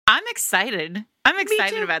excited. I'm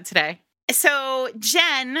excited about today. So,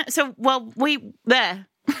 Jen, bleh.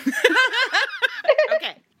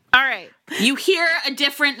 Okay. All right. You hear a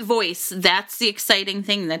different voice. That's the exciting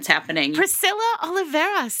thing that's happening. Priscilla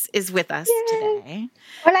Oliveras is with us today.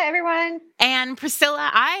 Hola, everyone. And Priscilla,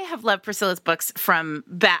 I have loved Priscilla's books from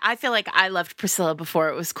back. I feel like I loved Priscilla before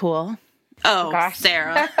it was cool. Oh, gosh.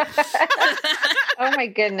 Sarah. Oh, my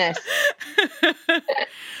goodness.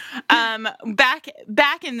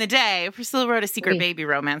 Back in the day, Priscilla wrote a secret baby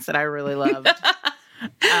romance that I really loved.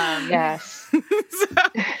 Yes.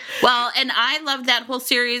 Well, and I loved that whole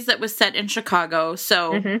series that was set in Chicago.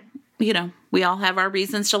 So, we all have our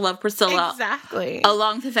reasons to love Priscilla. Exactly.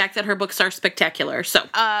 Along with the fact that her books are spectacular. So,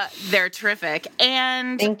 they're terrific.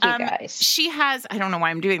 And thank you, guys. She has, I don't know why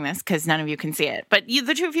I'm doing this because none of you can see it, but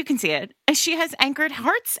the two of you can see it. She has Anchored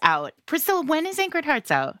Hearts out. Priscilla, when is Anchored Hearts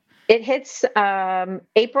out? It hits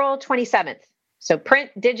April 27th. So print,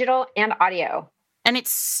 digital, and audio. And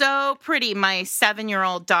it's so pretty. My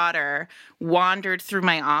 7-year-old daughter wandered through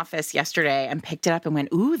my office yesterday and picked it up and went,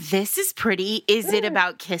 "Ooh, this is pretty. Is it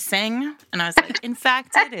about kissing?" And I was like, "In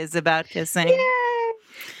fact, it is about kissing." Yay!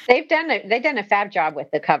 They've done a fab job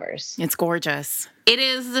with the covers. It's gorgeous. it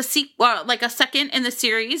is the sequel, like a second in the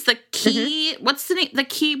series. The Key, what's the name? The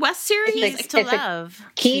Key West series? Keys to Love.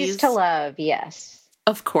 Keys to Love, yes.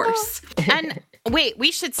 Of course. And wait,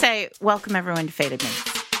 we should say, welcome everyone to Faded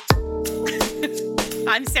Mates.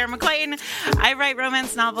 I'm Sarah McClain. I write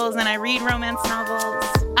romance novels and I read romance novels.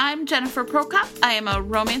 I'm Jennifer Prokop. I am a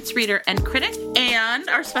romance reader and critic, and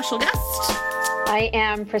our special guest. I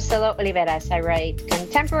am Priscilla Oliveras. I write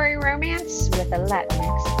contemporary romance with a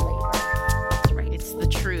Latinx flavor. That's right. It's the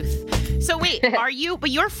truth. So wait, but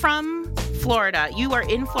you're from Florida. You are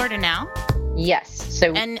in Florida now? Yes.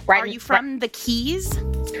 So, are you from the Keys?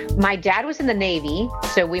 My dad was in the Navy,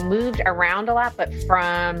 so we moved around a lot, but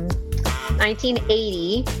from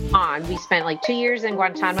 1980 on, we spent like 2 years in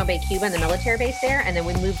Guantanamo Bay, Cuba, in the military base there, and then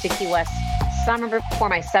we moved to Key West summer before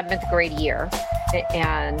my 7th grade year.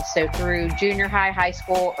 And so through junior high, high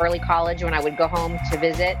school, early college, when I would go home to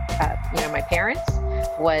visit, my parents,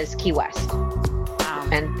 was Key West. Wow.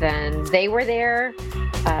 And then they were there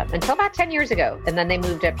until about 10 years ago. And then they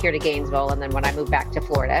moved up here to Gainesville. And then when I moved back to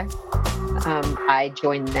Florida, I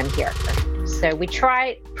joined them here. So we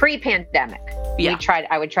tried pre-pandemic. Yeah.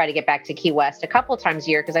 I would try to get back to Key West a couple times a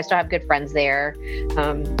year because I still have good friends there.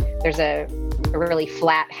 There's a really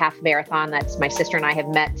flat half marathon that's my sister and I have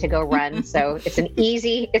met to go run. So it's an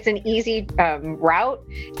easy route,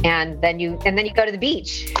 and then you go to the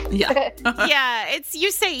beach. Yeah. Yeah,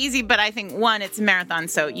 you say easy, but I think one, it's a marathon,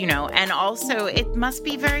 so and also it must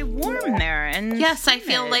be very warm there. And yes, I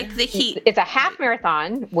feel like the heat. It's a half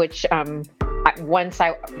marathon, which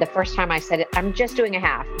the first time I said it, I'm just doing a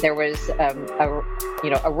half. There was a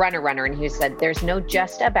runner, and he said, "There's no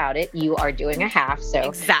just about it. You are doing a half." So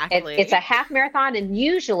exactly, it's a half marathon, and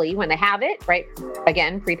usually when they have it, right,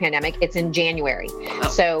 again pre-pandemic, it's in January. Oh.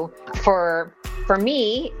 So for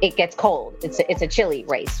me, it gets cold. It's a chilly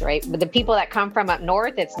race, right? But the people that come from up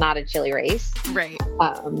north, it's not a chilly race, right?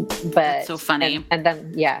 But that's so funny. And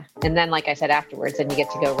then like I said afterwards, then you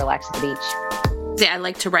get to go relax at the beach. I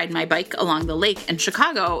like to ride my bike along the lake in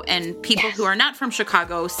Chicago, and people who are not from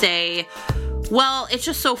Chicago say, well, it's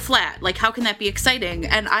just so flat. Like, how can that be exciting?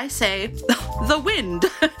 And I say, the wind.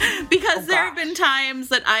 Because there have been times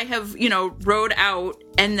that I have, rode out,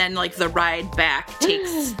 and then, like, the ride back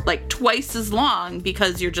takes, like, twice as long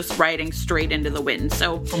because you're just riding straight into the wind.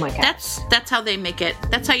 So oh my God. That's how they make it.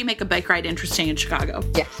 That's how you make a bike ride interesting in Chicago.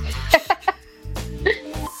 Yes.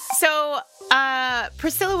 So,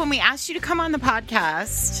 Priscilla, when we asked you to come on the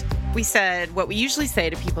podcast, we said what we usually say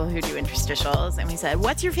to people who do interstitials, and we said,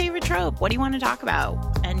 what's your favorite trope? What do you want to talk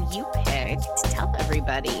about? And you picked, tell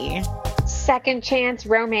everybody. Second chance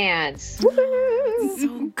romance.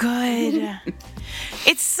 So good.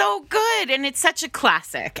 It's so good, and it's such a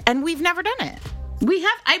classic, and we've never done it. We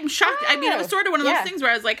have. I'm shocked. I mean, it was sort of one of those things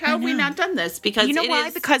where I was like, how have we not done this? Because you know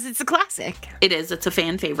why? Because it's a classic. It is. It's a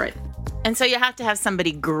fan favorite. And so you have to have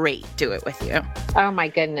somebody great do it with you. Oh, my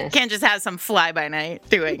goodness. Can't just have some fly-by-night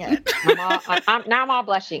doing it. Now I'm all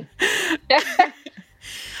blushing.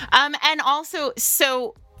 And also,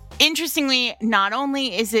 so interestingly, not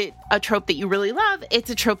only is it a trope that you really love,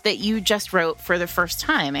 it's a trope that you just wrote for the first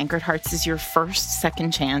time. Anchored Hearts is your first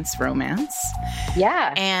second chance romance.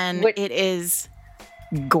 Yeah. And it is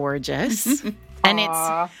gorgeous. And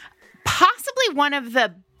it's possibly one of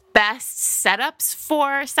the best setups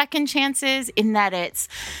for second chances in that it's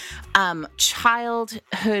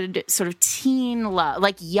childhood, sort of teen love,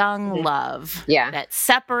 like young love that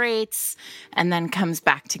separates and then comes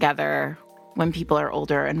back together when people are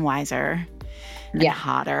older and wiser and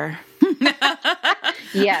hotter.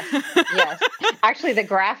 Yes. Actually,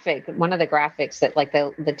 one of the graphics that like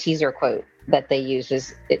the teaser quote that they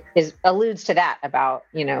use alludes to that about,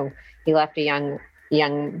 he left a young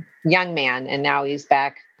man and now he's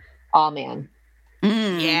back all man.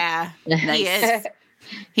 Yeah, nice.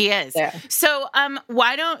 He is. Yeah. So,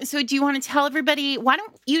 do you want to tell everybody, why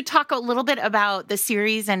don't you talk a little bit about the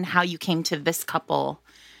series and how you came to this couple?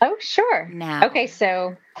 Oh, sure. Now. Okay.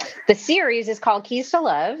 So the series is called Keys to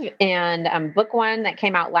Love, and book one that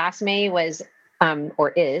came out last May was,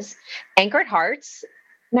 is Anchored Hearts.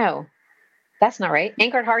 No, that's not right.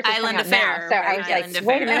 Anchored Hearts is Island coming out Affair. now. So I was Island like, Affair.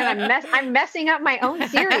 wait a minute, I'm messing up my own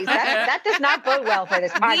series. That does not bode well for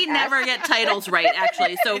this podcast. We never get titles right,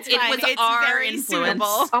 actually. So it was our influence.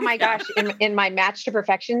 Oh my gosh. In my Match to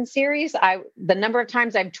Perfection series, the number of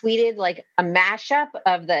times I've tweeted like a mashup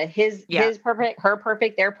of his perfect, her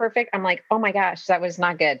perfect, their perfect. I'm like, oh my gosh, that was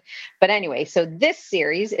not good. But anyway, so this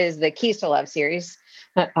series is the Keys to Love series.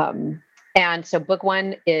 And so book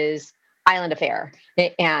one is Island Affair.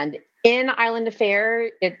 And in Island Affair,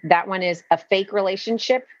 that one is a fake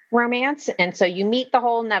relationship romance. And so you meet the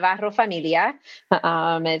whole Navarro familia.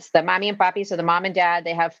 It's the mommy and papi. So the mom and dad,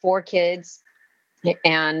 they have 4 kids,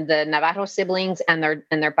 and the Navarro siblings and their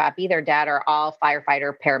papi, their dad, are all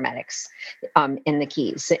firefighter paramedics in the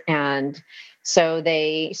Keys. And so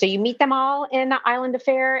you meet them all in Island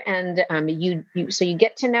Affair, and you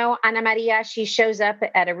get to know Ana Maria. She shows up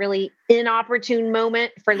at a really inopportune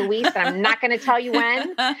moment for Luis, and I'm not going to tell you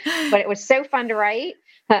when, but it was so fun to write.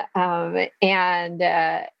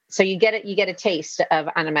 So you get a taste of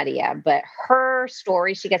Ana Maria, but her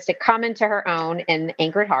story, she gets to come into her own in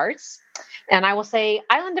Anchored Hearts. And I will say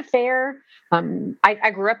Island Affair,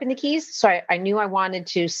 I grew up in the Keys, so I knew I wanted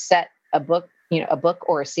to set a book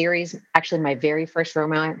or a series. Actually, my very first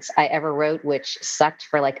romance I ever wrote, which sucked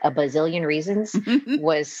for like a bazillion reasons,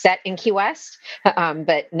 was set in Key West.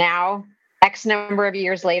 But now, X number of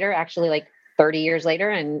years later, actually like 30 years later,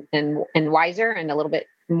 and wiser and a little bit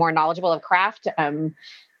more knowledgeable of craft,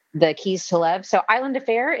 the Keys to Love. So Island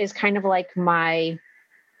Affair is kind of like my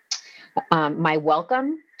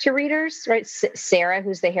welcome to readers, right? Sarah,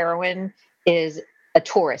 who's the heroine, is a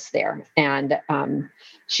tourist there, and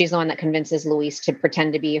she's the one that convinces Luis to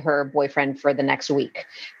pretend to be her boyfriend for the next week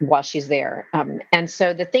while she's there. And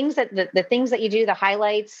so the things that you do, the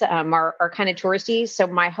highlights are kind of touristy. So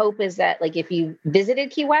my hope is that, like, if you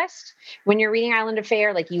visited Key West when you're reading Island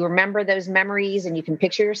Affair, like, you remember those memories and you can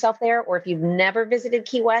picture yourself there. Or if you've never visited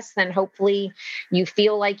Key West, then hopefully you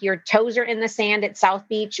feel like your toes are in the sand at South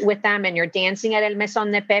Beach with them and you're dancing at El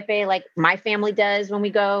Mesón de Pepe, like my family does when we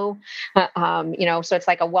go. So it's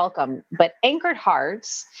like a welcome. But Anchored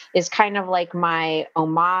Hearts is kind of like my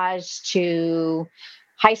homage to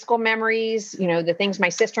high school memories, the things my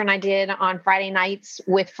sister and I did on Friday nights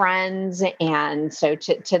with friends. And so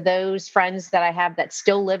to those friends that I have that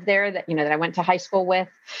still live there, that I went to high school with,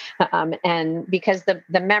 and because the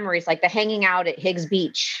memories, like the hanging out at Higgs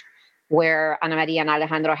Beach, where Ana Maria and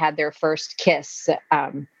Alejandro had their first kiss,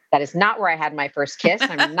 that is not where I had my first kiss.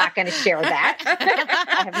 I'm not going to share that.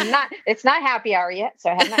 I have not. It's not happy hour yet, so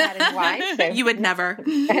I have not had any wine. So. You would never.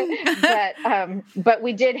 But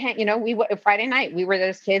we did hang. Friday night we were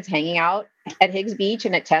those kids hanging out at Higgs Beach,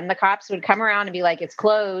 and at 10 the cops would come around and be like, "It's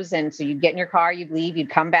closed," and so you'd get in your car, you'd leave, you'd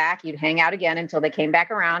come back, you'd hang out again until they came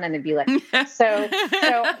back around, and they'd be like, so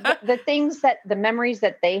the memories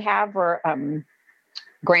that they have were.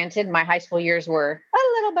 Granted, my high school years were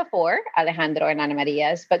a little before Alejandro and Ana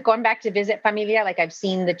Maria's, but going back to visit familia, like I've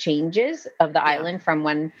seen the changes of the island from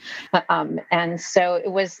when, and so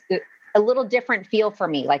it was a little different feel for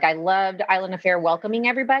me. Like I loved Island Affair welcoming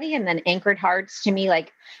everybody, and then Anchored Hearts to me,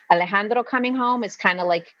 like Alejandro coming home is kind of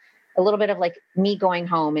like a little bit of like me going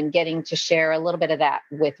home and getting to share a little bit of that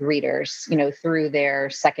with readers, through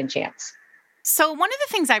their second chance. So one of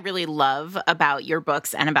the things I really love about your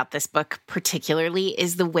books and about this book particularly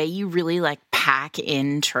is the way you really like pack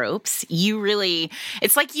in tropes.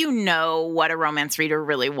 It's like what a romance reader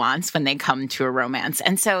really wants when they come to a romance.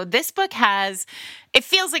 And so this book it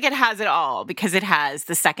feels like it has it all, because it has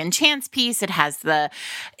the second chance piece. There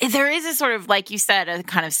is a sort of, like you said, a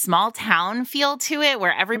kind of small town feel to it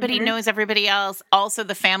where everybody knows everybody else. Also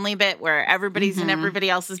the family bit where everybody's in everybody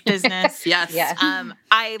else's business. Yes. Yeah.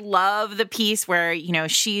 I love the piece where,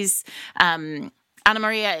 she's, Ana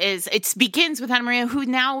Maria it begins with Ana Maria, who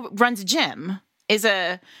now runs a gym, she's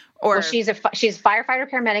a firefighter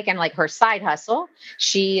paramedic, and like her side hustle,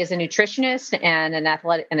 she is a nutritionist and an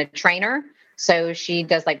athletic and a trainer. So she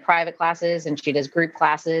does like private classes and she does group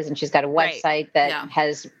classes, and she's got a website that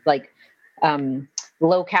has like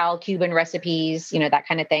locale Cuban recipes, that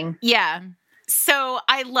kind of thing. Yeah. So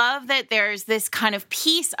I love that there's this kind of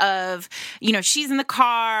piece of, she's in the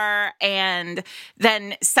car and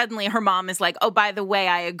then suddenly her mom is like, oh, by the way,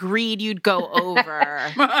 I agreed you'd go over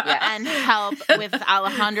and help with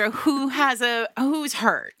Alejandro who's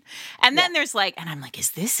hurt. And then there's like, and I'm like,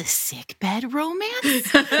 is this a sick bed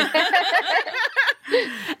romance?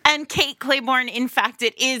 And Kate Claiborne, in fact,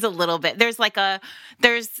 it is a little bit. There's like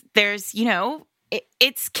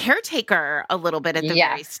it's caretaker a little bit at the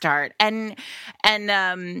very start. And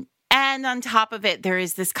on top of it, there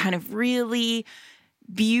is this kind of really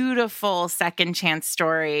beautiful second chance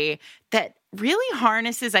story that really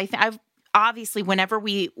harnesses, I've obviously whenever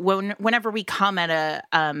we come at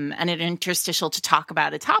an interstitial to talk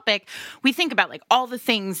about a topic, we think about like all the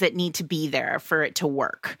things that need to be there for it to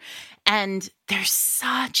work. And there's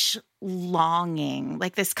such longing,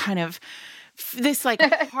 like this kind of like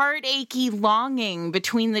heartachy longing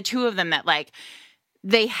between the two of them that like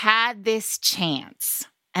they had this chance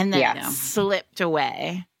and then it slipped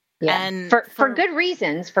away. Yeah. And for good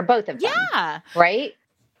reasons for both of them. Yeah. Right?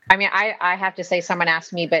 I mean, I have to say, someone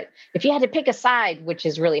asked me, but if you had to pick a side, which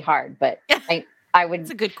is really hard, but I would.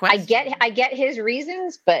 It's a good question. I get his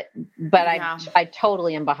reasons, but I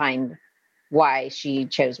totally am behind why she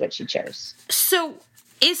chose what she chose. So,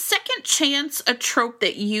 is second chance a trope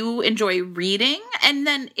that you enjoy reading? And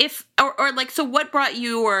then so what brought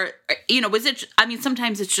you, or, was it, I mean,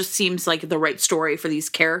 sometimes it just seems like the right story for these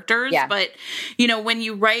characters, but, when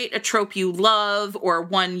you write a trope you love or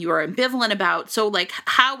one you are ambivalent about, so like,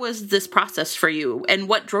 how was this process for you and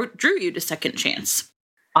what drew you to second chance?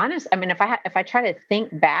 Honest, I mean, if I try to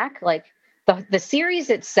think back, like the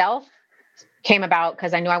series itself came about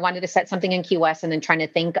because I knew I wanted to set something in Key West, and then trying to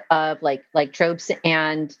think of like tropes.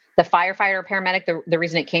 And the firefighter paramedic, the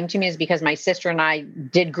reason it came to me is because my sister and I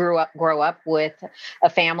did grow up with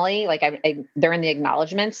a family. Like they're in the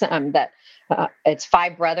acknowledgments that it's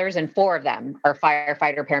 5 brothers and 4 of them are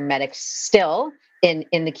firefighter paramedics still in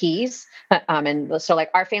the Keys. And so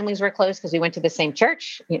like our families were close because we went to the same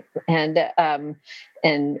church, and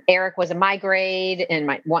Eric was in my grade, and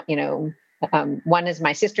one is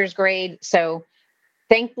my sister's grade. So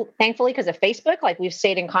thankfully, because of Facebook, like we've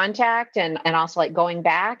stayed in contact and also like going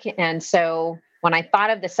back. And so when I thought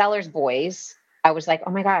of the Sellers boys, I was like, oh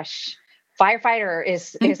my gosh, firefighter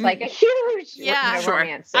is like a huge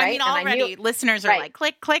romance. Right? I mean, already listeners are like,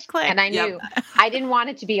 click, click, click. And I knew I didn't want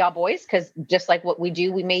it to be all boys, because just like what we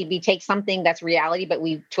do, we maybe take something that's reality, but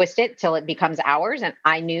we twist it till it becomes ours. And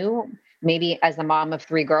I knew, maybe as the mom of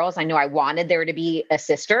 3 girls, I knew I wanted there to be a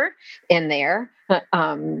sister in there,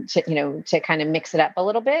 to kind of mix it up a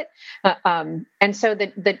little bit. And so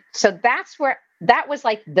so that's where that was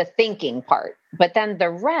like the thinking part. But then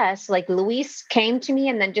the rest, like Luis came to me,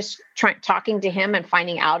 and then just talking to him and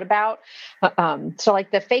finding out about. So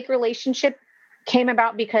like the fake relationship came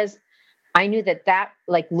about because I knew that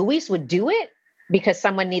like Luis would do it because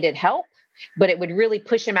someone needed help, but it would really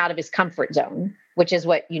push him out of his comfort zone, which is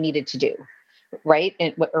what you needed to do, right?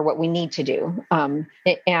 Or what we need to do.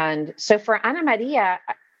 And so for Ana Maria,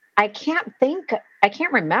 I can't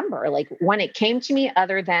remember like when it came to me,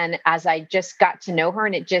 other than as I just got to know her,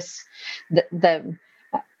 and it just,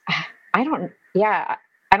 I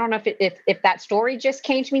don't know if that story just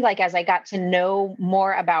came to me, like as I got to know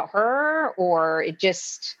more about her, or it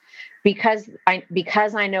just, because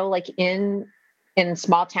I know like in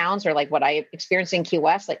small towns, or like what I experienced in Key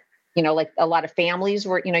West, like, like a lot of families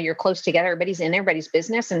where, you're close together, everybody's in everybody's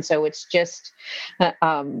business. And so it's just, that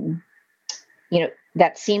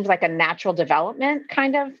seems like a natural development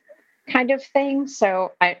kind of thing.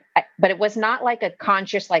 So but it was not like a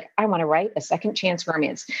conscious, like, I want to write a second chance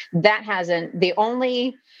romance. That hasn't, the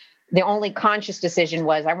only conscious decision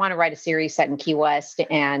was, I want to write a series set in Key West,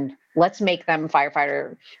 and let's make them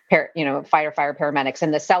firefighter paramedics.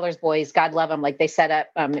 And the Sellers boys, God love them. Like they set up,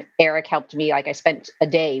 Eric helped me. Like I spent a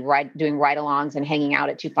day doing ride-alongs and hanging out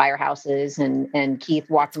at 2 firehouses, and Keith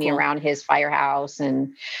walked me around his firehouse.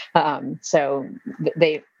 And so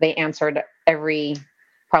they answered every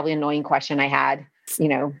probably annoying question I had,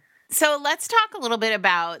 So let's talk a little bit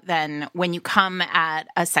about then, when you come at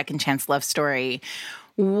a second chance love story,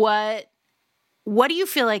 what do you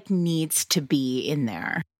feel like needs to be in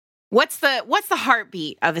there? What's the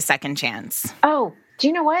heartbeat of a second chance? Oh, do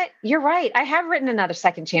you know what? You're right. I have written another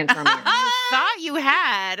second chance romance. I thought you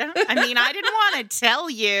had. I mean, I didn't want to tell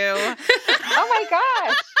you. Oh my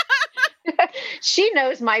gosh. She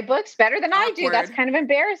knows my books better than I do. That's kind of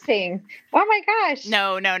embarrassing. Oh my gosh.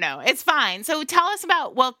 No. It's fine. So tell us.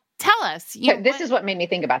 This is what made me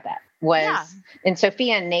think about that was in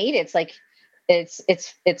Sophia and Nate. It's like,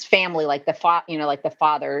 it's family, like like the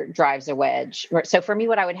father drives a wedge. So for me,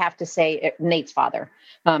 what I would have to say, Nate's father,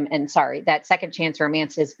 and sorry, that second chance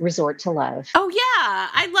romance is Resort to Love. Oh yeah,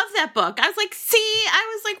 I love that book. I was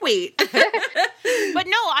like, wait. But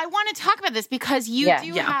no, I want to talk about this because you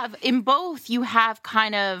have, in both, you have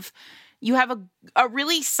a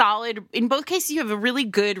really solid, in both cases, you have a really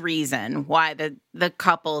good reason why the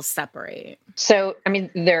couples separate. So, I mean,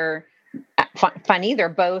 they're funny. They're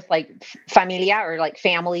both like familia, or like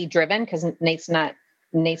family driven, because Nate's not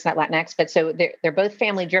Latinx, but so they're both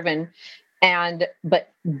family driven, but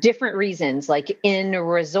different reasons. Like in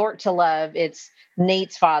Resort to Love, it's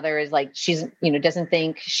Nate's father is like, she's, doesn't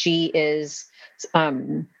think she is,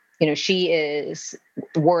 she is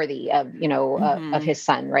worthy of, of his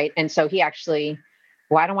son. Right. And so he actually,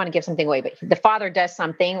 I don't want to give something away, but the father does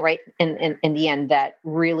something right in the end that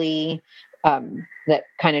really,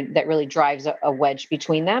 that really drives a wedge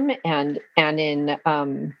between them. And in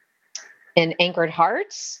Anchored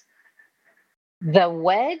Hearts, the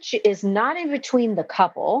wedge is not in between the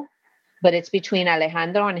couple, but it's between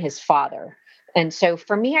Alejandro and his father. And so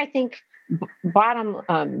for me, I think bottom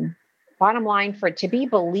line, for it to be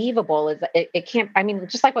believable is it can't, I mean,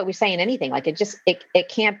 just like what we say in anything, like it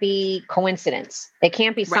can't be coincidence. It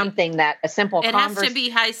can't be something that a simple has to be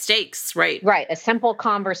high stakes, right? Right. A simple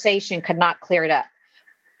conversation could not clear it up.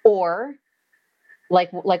 Or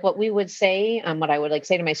like what we would say, what I would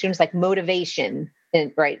say to my students, like motivation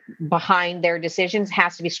behind their decisions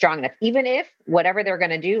has to be strong enough. Even if whatever they're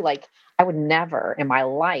going to do, like I would never in my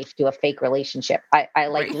life do a fake relationship. I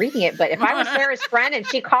like reading it, but if I was Sarah's friend and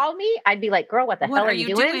she called me, I'd be like, girl, what the hell are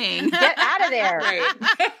you doing? Get out of there.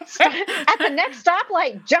 At the next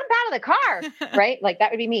stoplight, jump out of the car. Right. Like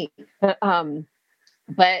that would be me.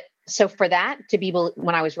 But so for that to be,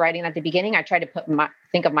 when I was writing at the beginning, I tried to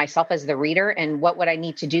think of myself as the reader and what would I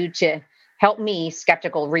need to do to help me,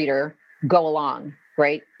 skeptical reader, go along.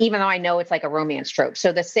 Right. Even though I know it's like a romance trope.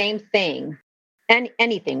 So the same thing, and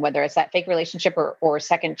anything, whether it's that fake relationship or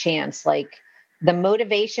second chance, like the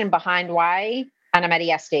motivation behind why Ana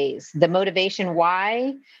Maria stays, the motivation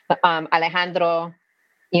why Alejandro,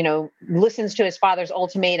 listens to his father's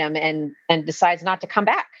ultimatum and decides not to come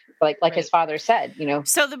back, like his father said,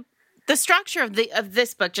 So the structure of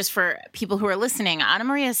this book, just for people who are listening, Ana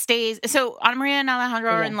Maria and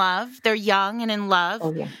Alejandro are in love. They're young and in love.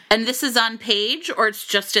 Oh, yeah. And this is on page, or it's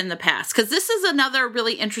just in the past? Because this is another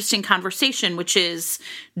really interesting conversation, which is,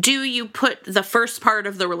 do you put the first part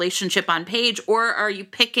of the relationship on page, or are you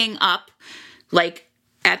picking up like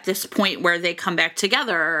at this point where they come back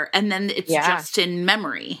together and then it's just in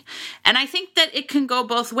memory? And I think that it can go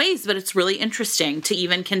both ways, but it's really interesting to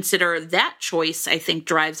even consider that choice. I think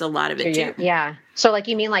drives a lot of it too. Yeah. So like,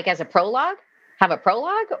 you mean like as a prologue, have a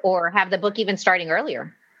prologue, or have the book even starting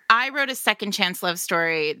earlier? I wrote a second chance love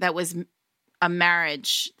story that was a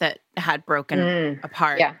marriage that had broken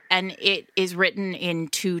apart. Yeah. And it is written in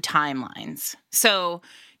 2 timelines. So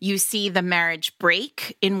you see the marriage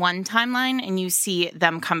break in one timeline and you see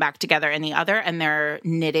them come back together in the other, and they're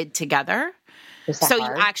knitted together. So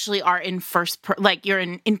hard? You actually are in you're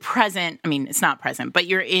in present. I mean, it's not present, but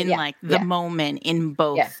you're in the moment in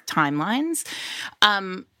both timelines.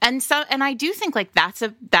 And I do think like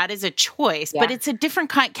that is a choice, but it's a different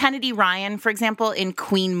kind. Kennedy Ryan, for example, in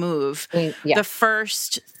Queen Move, the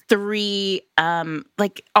first 3,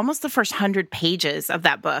 almost the first 100 pages of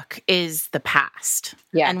that book is the past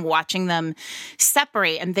and watching them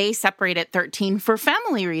separate. And they separate at 13 for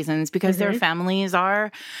family reasons, because their families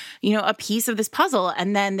are, a piece of this puzzle.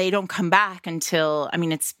 And then they don't come back until,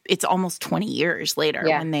 it's almost 20 years later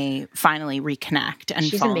when they finally reconnect. And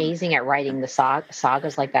she's amazing at writing the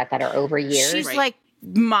sagas like that are over years. She's like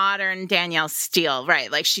modern Danielle Steele,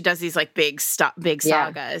 right? Like she does these like big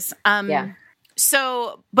sagas.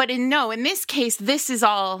 So, but in this case, this has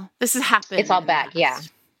happened. It's all back,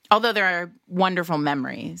 Although there are wonderful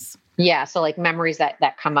memories. Yeah, so like memories that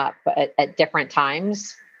come up at different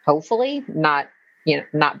times, hopefully, not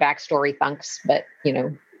backstory thunks, but,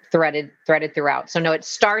 threaded throughout. So no, it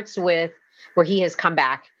starts with where he has come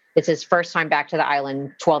back. It's his first time back to the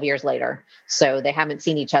island 12 years later. So they haven't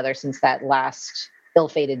seen each other since that last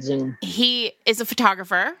ill-fated Zoom. He is a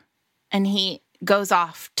photographer, and he goes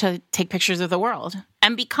off to take pictures of the world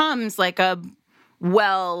and becomes like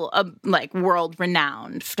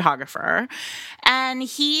world-renowned photographer. And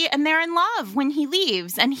they're in love when he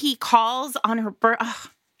leaves, and he calls on her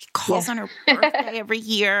on her birthday every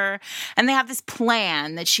year, and they have this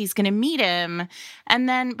plan that she's going to meet him. And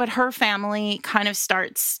then, but her family kind of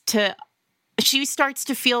starts to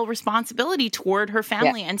feel responsibility toward her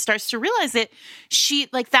family and starts to realize that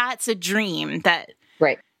that's a dream that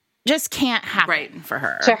just can't happen for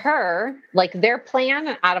her. To her, like their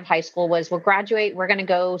plan out of high school was, we'll graduate, we're going to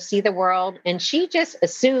go see the world. And she just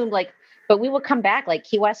assumed like, but we will come back. Like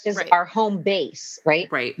Key West is our home base, right?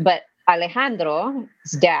 Right. But Alejandro's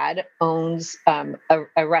dad owns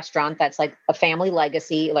a restaurant that's like a family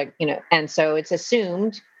legacy, like, you know, and so it's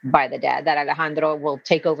assumed by the dad that Alejandro will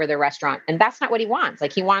take over the restaurant. And that's not what he wants.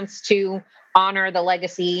 Like he wants to honor the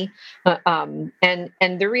legacy. And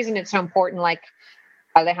the reason it's so important, like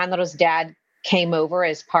Alejandro's dad came over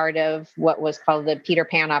as part of what was called the Peter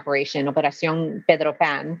Pan operation, Operación Pedro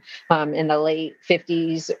Pan, in the late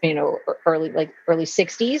 50s, you know, early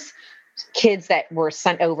 60s, kids that were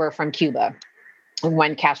sent over from Cuba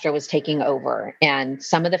when Castro was taking over. And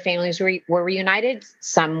some of the families were reunited,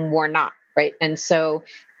 some were not, right? And so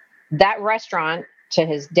that restaurant to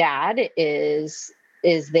his dad is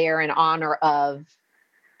there in honor of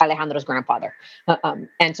Alejandro's grandfather.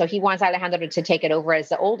 And so he wants Alejandro to take it over as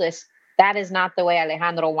the oldest. That is not the way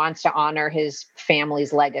Alejandro wants to honor his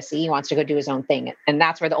family's legacy. He wants to go do his own thing. And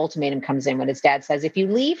that's where the ultimatum comes in when his dad says, if you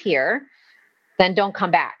leave here, then don't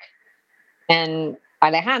come back. And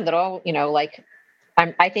Alejandro, you know, like,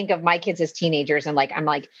 I think of my kids as teenagers and like,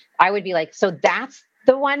 I would be like, so that's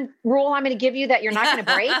the one rule I'm going to give you that you're not going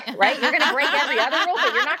to break, right? You're going to break every other rule,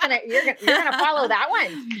 but you're going to follow that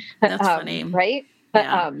one. That's funny. Right.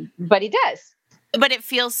 Yeah. But he does. But it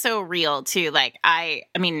feels so real too. Like I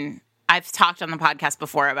mean, I've talked on the podcast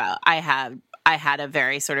before about I had a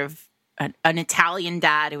very sort of an Italian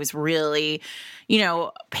dad who was really, you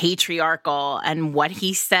know, patriarchal, and what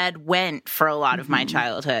he said went for a lot of my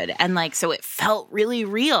childhood. And like, so it felt really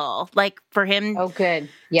real, like for him to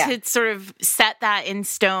sort of set that in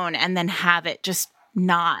stone and then have it just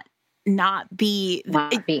not be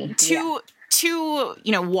two,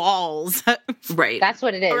 you know, walls. Right. That's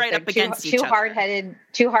what it is. Right. They're up against each other.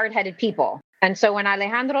 Two hard-headed people. And so when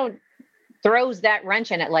Alejandro throws that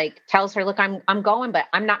wrench in it, like tells her, look, I'm going, but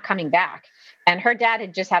I'm not coming back. And her dad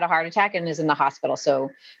had just had a heart attack and is in the hospital. So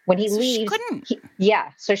when he leaves,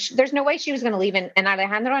 there's no way she was going to leave. And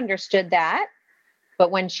Alejandro understood that. But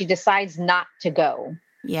when she decides not to go,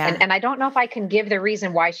 and I don't know if I can give the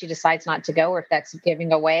reason why she decides not to go, or if that's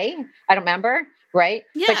giving away. I don't remember. Right.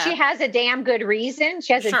 Yeah. But she has a damn good reason.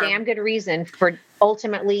 She has a damn good reason for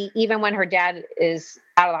ultimately, even when her dad is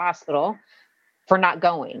out of the hospital, for not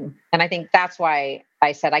going. And I think that's why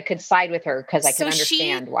I said I could side with her, because I can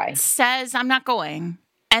understand why. She says, I'm not going.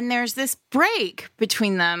 And there's this break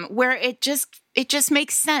between them where it just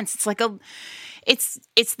makes sense. It's like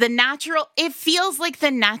it's the natural, it feels like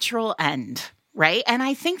the natural end. Right. And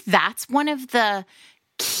I think that's one of the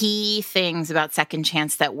key things about Second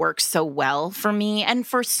Chance that works so well for me and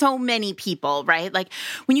for so many people, right? Like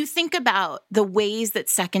when you think about the ways that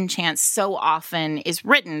Second Chance so often is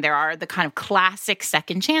written, there are the kind of classic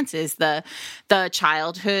second chances, the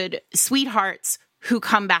childhood sweethearts who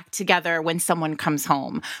come back together when someone comes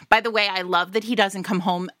home. By the way, I love that he doesn't come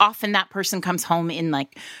home. Often that person comes home in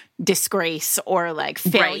like disgrace or like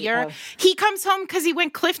failure. Right. He comes home because he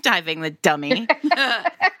went cliff diving, the dummy.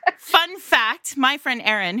 Fun fact, my friend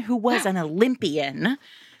Erin, who was an Olympian,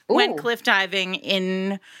 went cliff diving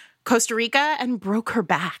in Costa Rica and broke her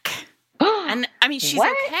back. And I mean, she's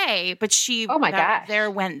okay, but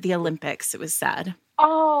there went the Olympics. It was sad.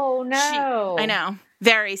 Oh, no. I know.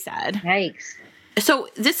 Very sad. Yikes. So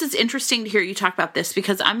this is interesting to hear you talk about this,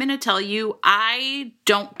 because I'm going to tell you, I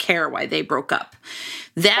don't care why they broke up.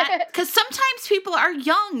 That because sometimes people are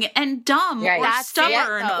young and dumb or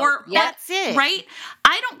stubborn that's it. Right?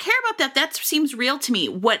 I don't care about that. That seems real to me.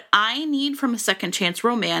 What I need from a second chance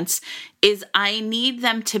romance is I need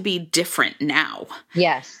them to be different now.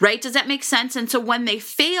 Yes. Right? Does that make sense? And so when they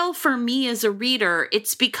fail for me as a reader,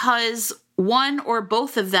 it's because one or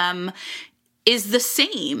both of them is the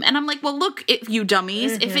same. And I'm like, well, look, if you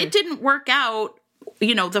dummies, if it didn't work out,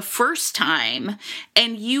 you know, the first time,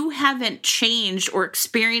 and you haven't changed or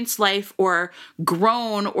experienced life or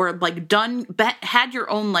grown or like had your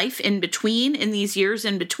own life in between, in these years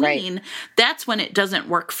in between, that's when it doesn't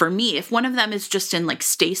work for me. If one of them is just in like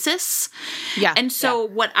stasis. Yeah. And so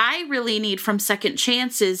what I really need from Second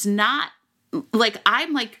Chance is not like,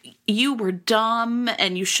 I'm like, you were dumb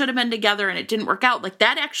and you should have been together and it didn't work out. Like,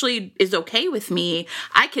 that actually is okay with me.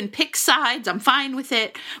 I can pick sides. I'm fine with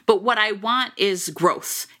it. But what I want is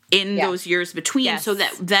growth in those years between, so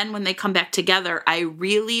that then when they come back together, I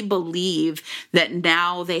really believe that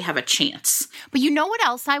now they have a chance. But you know what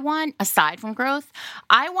else I want aside from growth?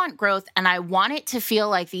 I want growth, and I want it to feel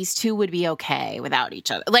like these two would be okay without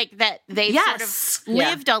each other. Like that they sort of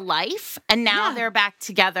lived a life and now they're back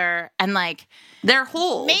together and like they're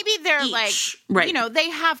whole. Maybe they're each. like, you know, they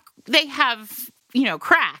have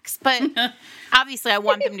cracks, but obviously I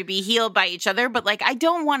want them to be healed by each other, but like I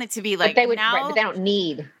don't want it to be like but they would, now, but they don't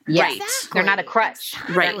need. Yeah, Right. Exactly. they're not a crutch.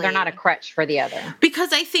 Right. They're not a crutch for the other.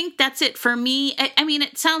 Because I think that's it for me. I mean,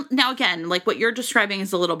 it sounds, now again, like what you're describing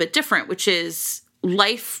is a little bit different, which is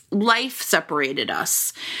life separated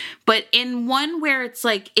us. But in one where it's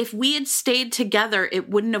like, if we had stayed together, it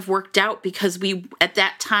wouldn't have worked out because at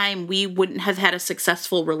that time, we wouldn't have had a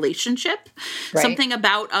successful relationship. Right. Something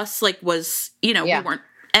about us like was, we weren't.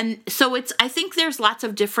 And so I think there's lots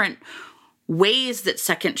of different ways that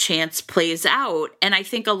second chance plays out. And I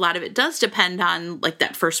think a lot of it does depend on like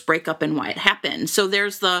that first breakup and why it happened. So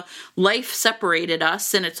there's the life separated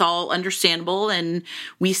us and it's all understandable and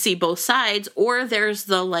we see both sides, or there's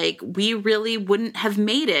the like, we really wouldn't have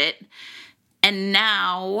made it. And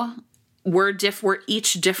now we're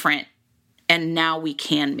each different and now we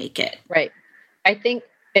can make it. Right. I think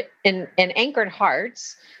in Anchored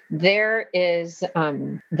Hearts, there is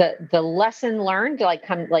the lesson learned, like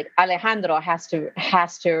Alejandro has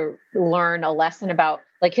to learn a lesson about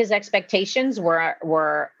like his expectations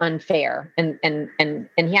were unfair and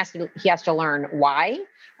he has to learn why.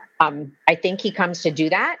 I think he comes to do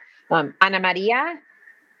that. Ana Maria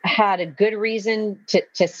had a good reason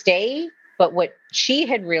to stay, but what she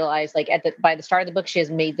had realized, like by the start of the book, she has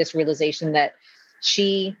made this realization that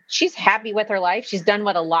she's happy with her life. She's done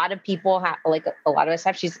what a lot of people have, like a lot of us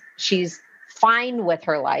have. She's fine with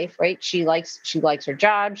her life, right? She likes her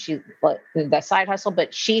job. The side hustle,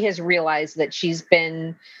 but she has realized that she's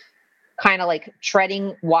been kind of like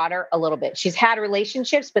treading water a little bit. She's had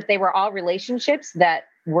relationships, but they were all relationships that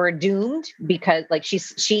were doomed because like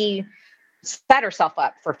she set herself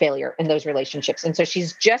up for failure in those relationships. And so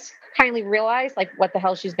she's just kindly realized like what the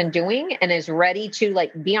hell she's been doing and is ready to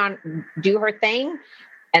like do her thing.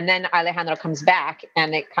 And then Alejandro comes back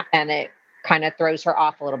and it kind of throws her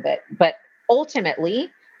off a little bit. But ultimately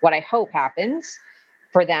what I hope happens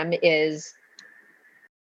for them is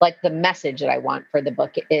like the message that I want for the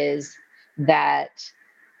book is that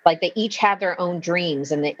like they each have their own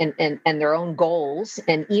dreams and their own goals.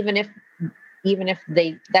 And even if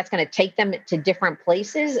that's going to take them to different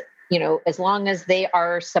places, as long as they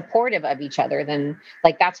are supportive of each other, then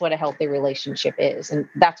like, that's what a healthy relationship is. And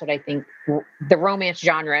that's what I think the romance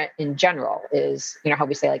genre in general is, how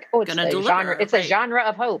we say like, oh, it's a genre, it's a genre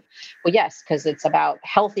of hope. Well, yes, because it's about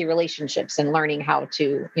healthy relationships and learning how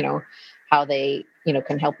to, how they,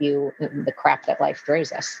 can help you in the crap that life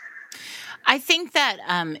throws us. I think that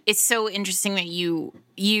it's so interesting that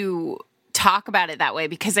you talk about it that way,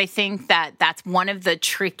 because I think that that's one of the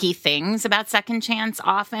tricky things about second chance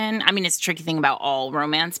often. I mean, it's a tricky thing about all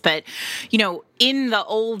romance, but, in the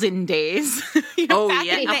olden days, back in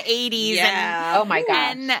the 80s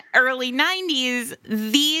and early 90s,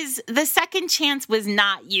 the second chance was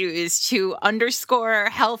not used to underscore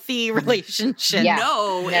healthy relationships. Yeah.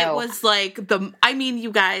 No, it was like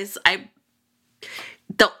you guys,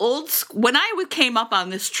 when I came up on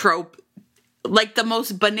this trope, like the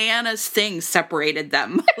most bananas thing separated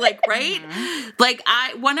them. Like, right? Like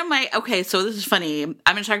so this is funny. I'm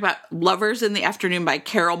going to talk about Lovers in the Afternoon by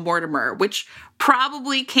Carol Mortimer, which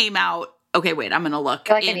probably came out. Okay, wait, I'm going to look.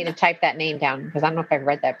 I feel like I need to type that name down because I don't know if I've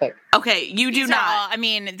read that book. Okay, you do not.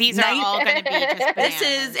 These are all going to be just bananas. This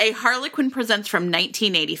is a Harlequin Presents from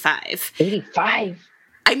 1985. 85.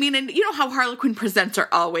 I mean, and you know how Harlequin Presents are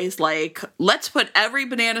always like, let's put every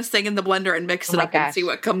bananas thing in the blender and mix it up and see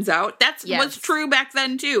what comes out. That was true back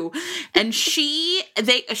then too. And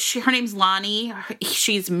her name's Lonnie.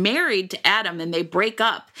 She's married to Adam and they break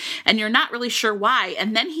up and you're not really sure why.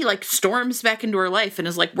 And then he like storms back into her life and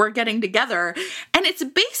is like, we're getting together. And it's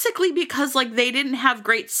basically because like they didn't have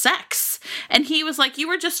great sex. And he was like, you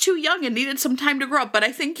were just too young and needed some time to grow up, but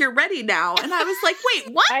I think you're ready now. And I was like,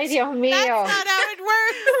 wait, what? Ay, Dios mío. That's not how it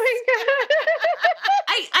works. Oh my God.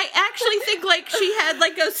 I actually think like she had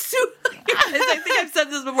like a I think I've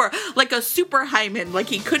said this before, like a super hymen, like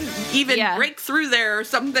he couldn't even break through there or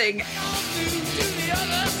something.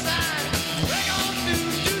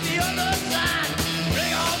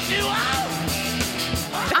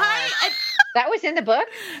 That was in the book?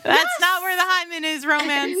 That's not where the hymen is,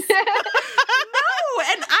 romance. No,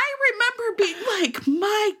 and I remember being like,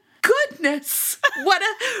 my goodness, what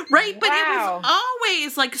a right, but it was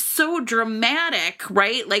always like so dramatic,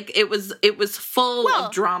 right? Like it was full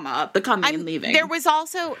of drama, the coming and leaving. There was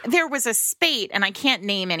a spate, and I can't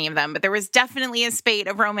name any of them, but there was definitely a spate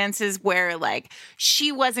of romances where like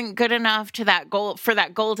she wasn't good enough to that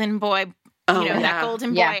golden boy. That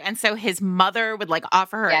golden boy. And so his mother would like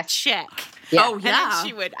offer her a check. Yeah. Oh, yeah. And then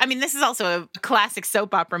she would, this is also a classic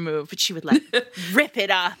soap opera move, but she would like rip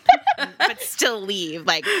it up, but still leave.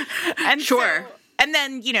 Like, and sure. And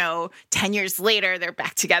then, 10 years later, they're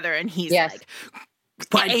back together and he's like,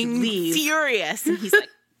 furious. And he's like,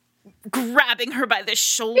 grabbing her by the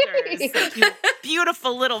shoulders. Like, you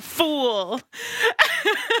beautiful little fool.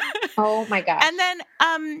 Oh my gosh. And then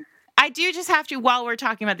I do just have to, while we're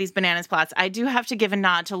talking about these bananas plots, I do have to give a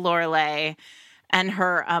nod to Lorelei and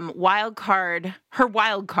her wild card,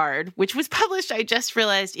 which was published, I just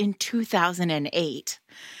realized, in 2008.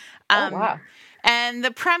 Oh, wow. And the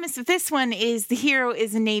premise of this one is the hero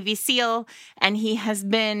is a Navy SEAL, and he has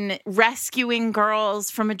been rescuing girls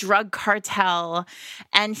from a drug cartel,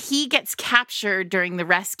 and he gets captured during the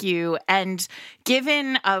rescue and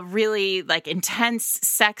given a really intense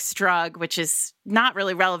sex drug, which is not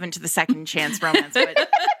really relevant to the second chance romance, but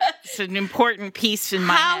it's an important piece in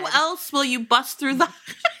my head. How else will you bust through the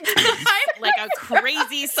like a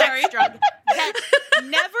crazy sex drug that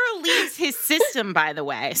never leaves his system, by the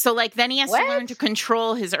way. So then he has to learn to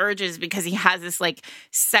control his urges because he has this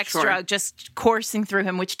sex drug just coursing through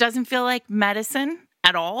him, which doesn't feel like medicine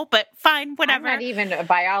at all, but fine, whatever. I'm not even a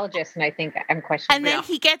biologist, and I think I'm questioning. And then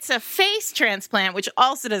he gets a face transplant, which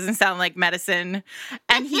also doesn't sound like medicine.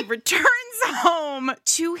 And he returns home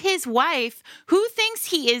to his wife, who thinks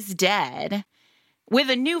he is dead, with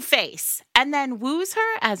a new face, and then woos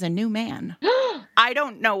her as a new man. I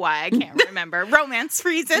don't know why. I can't remember. Romance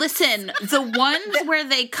reasons. Listen, the ones where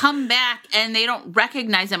they come back and they don't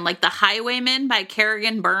recognize him, like The Highwayman by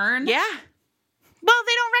Kerrigan Byrne. Yeah. Well,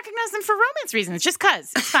 they don't recognize them for romance reasons, just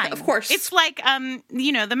because. It's fine. Of course. It's like,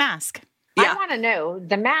 The Mask. Yeah. I want to know,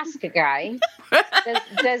 the mask guy,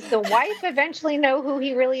 does the wife eventually know who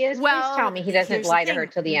he really is? Well, please tell me he doesn't lie to her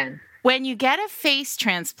till the end. When you get a face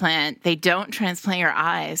transplant, they don't transplant your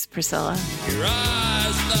eyes, Priscilla. Your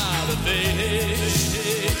eyes, not a face.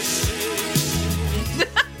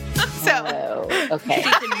 Okay.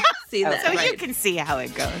 You can see that. So you can see how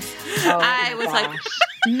it goes. Oh, I was like,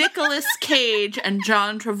 Nicolas Cage and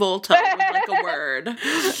John Travolta was like a word,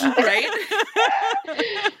 right?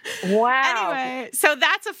 Wow. Anyway, so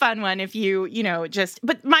that's a fun one if you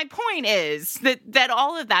but my point is that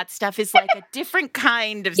all of that stuff is like a different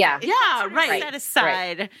kind of Yeah. Right. set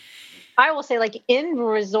aside. Right. I will say, in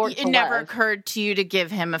Resort to It never Love, occurred to you to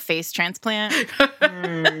give him a face transplant? no,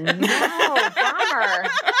 bummer.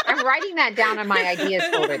 I'm writing that down on my ideas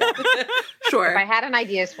folder. Though. Sure. If I had an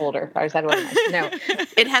ideas folder, I was that one. No,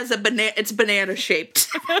 It has it's banana shaped.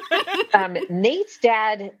 Nate's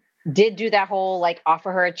dad did do that whole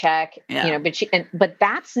offer her a check, but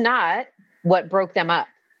that's not what broke them up,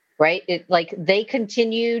 right? It they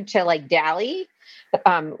continued to dally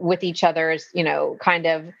with each other's, kind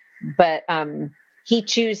of. But he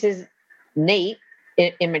chooses, Nate,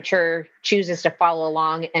 immature, chooses to follow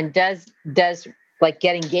along and does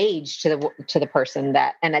get engaged to the person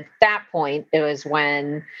that. And at that point, it was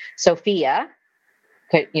when Sophia,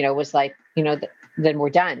 was then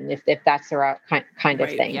we're done if that's the right kind of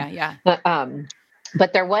thing. Yeah. But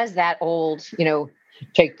there was that old,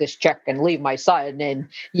 take this check and leave my son. And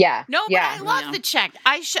I love the check.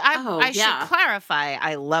 I should clarify.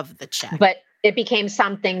 I love the check. But it became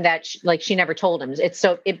something that she never told him.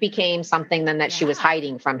 It became something then that she was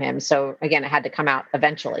hiding from him. So again, it had to come out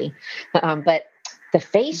eventually. But the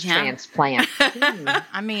face transplant.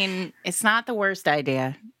 I mean, it's not the worst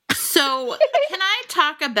idea. So can I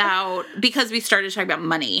talk about, because we started talking about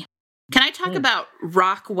money, can I talk about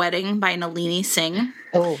Rock Wedding by Nalini Singh?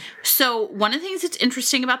 Oh. So one of the things that's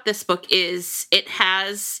interesting about this book is which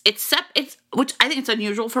I think it's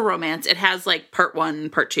unusual for romance. It has part 1,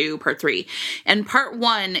 part 2, part 3. And part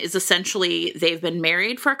 1 is essentially they've been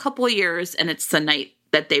married for a couple of years and it's the night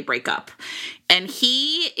that they break up. And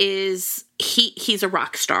he's a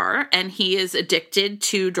rock star and he is addicted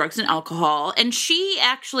to drugs and alcohol. And she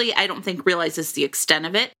actually, I don't think, realizes the extent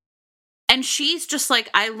of it. And she's just like,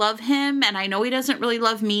 I love him and I know he doesn't really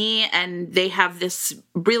love me. And they have this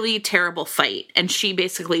really terrible fight. And she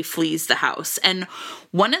basically flees the house. And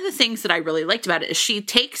one of the things that I really liked about it is she'd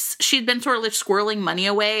been sort of squirreling money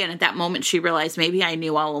away. And at that moment she realized maybe I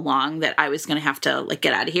knew all along that I was going to have to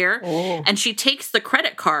get out of here. Oh. And she takes the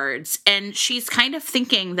credit cards and she's kind of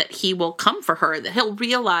thinking that he will come for her, that he'll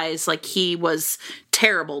realize he was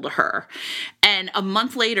terrible to her. And a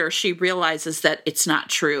month later, she realizes that it's not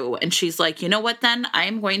true. And she's like, you know what, then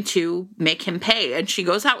I'm going to make him pay. And she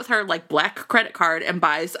goes out with her black credit card and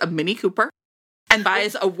buys a Mini Cooper. and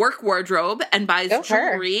buys a work wardrobe and buys Go for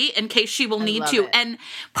her. jewelry in case she will need love to. it. And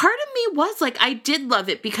part of me was like, I did love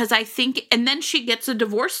it because I think, and then she gets a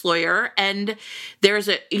divorce lawyer and there's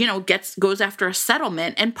a, goes after a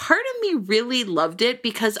settlement. And part of me really loved it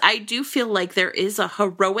because I do feel like there is a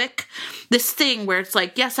heroic, this thing where it's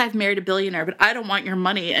like, yes, I've married a billionaire, but I don't want your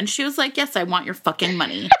money. And she was like, yes, I want your fucking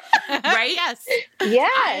money. Right? Yes.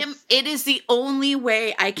 Yes. It is the only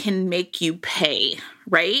way I can make you pay.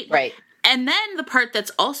 Right? Right. And then the part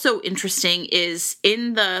that's also interesting is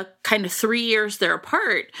in the kind of 3 years they're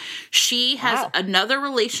apart, she has another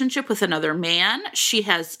relationship with another man. She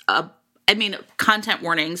has content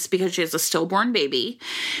warnings because she has a stillborn baby.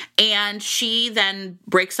 And she then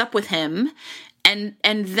breaks up with him. And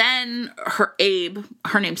then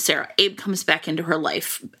her name's Sarah. Abe comes back into her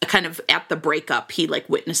life kind of at the breakup. He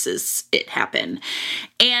witnesses it happen.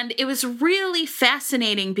 And it was really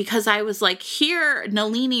fascinating because I was like, here,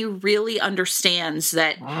 Nalini really understands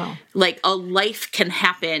that a life can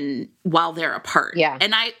happen while they're apart. Yeah.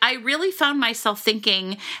 And I really found myself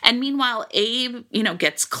thinking, and meanwhile, Abe,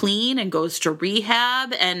 gets clean and goes to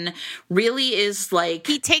rehab and really is like...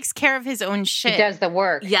 He takes care of his own shit. He does the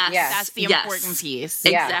work. Yes. That's the important piece.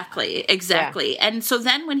 Exactly. And so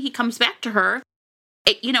then when he comes back to her,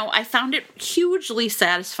 I found it hugely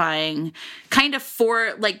satisfying kind of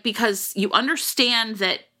because you understand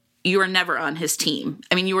that you are never on his team.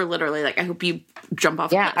 I mean, you were literally like, I hope you jump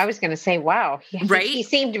off. Yeah, I was going to say, wow. He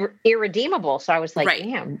seemed irredeemable. So I was like,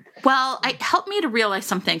 damn. Well, it helped me to realize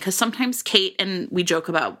something because sometimes Kate and we joke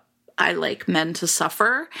about, I like men to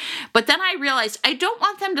suffer. But then I realized I don't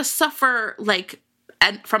want them to suffer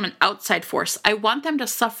from an outside force. I want them to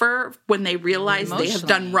suffer when they realize they have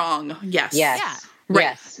done wrong. Yes. Yes. Yeah. Right.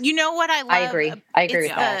 Yes. You know what I love? I agree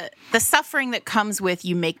with that. The suffering that comes with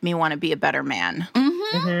you make me want to be a better man.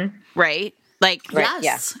 Mm-hmm. Right?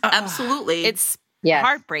 Yes. Absolutely. It's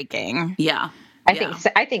heartbreaking. Yeah.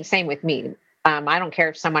 I think same with me. I don't care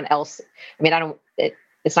if someone else,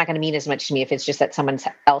 it's not going to mean as much to me if it's just that someone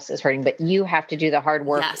else is hurting, but you have to do the hard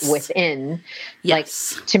work within.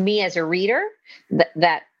 Yes. To me as a reader,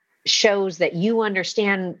 that shows that you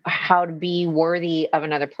understand how to be worthy of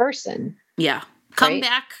another person. Yeah. Come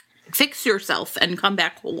back, fix yourself and come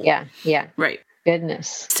back whole. Yeah. Yeah. Right.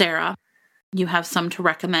 Goodness. Sarah, you have some to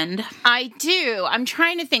recommend? I do. I'm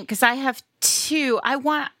trying to think because I have two.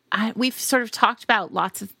 We've sort of talked about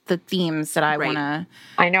lots of the themes that I want to.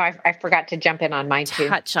 I know. I forgot to jump in on mine too.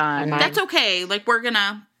 Touch on. That's okay.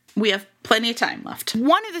 We have plenty of time left.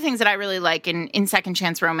 One of the things that I really like in Second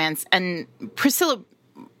Chance Romance, and Priscilla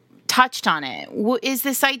touched on it, is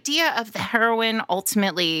this idea of the heroine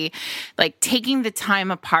ultimately taking the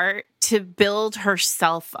time apart to build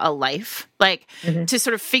herself a life, to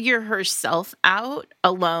sort of figure herself out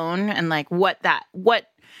alone and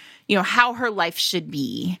how her life should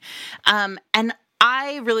be. And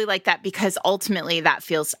I really like that because ultimately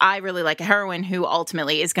I really like a heroine who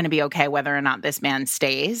ultimately is going to be okay whether or not this man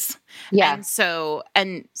stays. Yeah. And so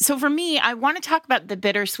for me, I want to talk about The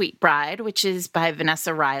Bittersweet Bride, which is by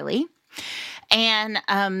Vanessa Riley.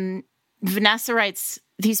 And Vanessa writes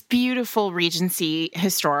these beautiful Regency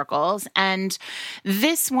historicals. And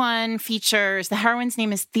this one features, the heroine's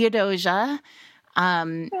name is Theodosia.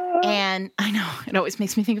 And I know it always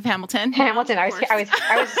makes me think of Hamilton. I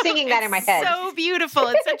was singing that in my head. So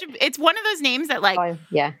beautiful. It's one of those names that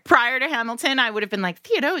prior to Hamilton, I would have been like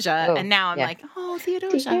Theodosia. And now I'm like, oh,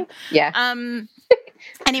 Theodosia. Yeah.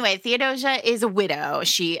 Anyway, Theodosia is a widow.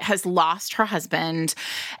 She has lost her husband,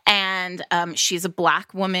 and she's a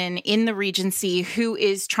Black woman in the Regency who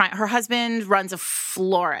is her husband runs a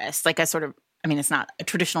florist, it's not a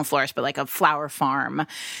traditional florist, but a flower farm.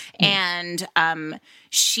 And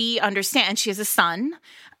she understands, she has a son,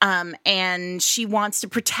 and she wants to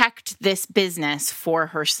protect this business for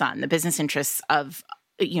her son, the business interests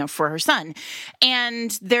for her son.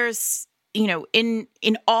 And there's, in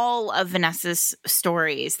all of Vanessa's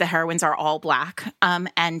stories, the heroines are all Black,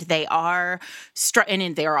 and they are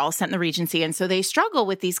they are all set in the Regency, and so they struggle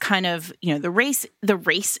with these kind of the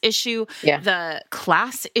race issue, the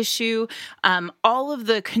class issue, all of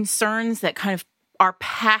the concerns that kind of are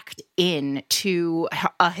packed into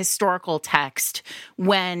a historical text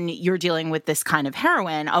when you're dealing with this kind of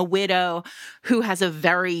heroine, a widow who has a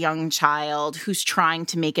very young child, who's trying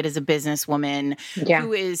to make it as a businesswoman,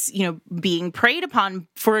 who is, being preyed upon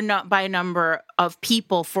by a number of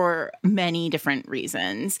people for many different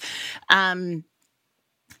reasons. And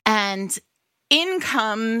in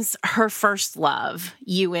comes her first love,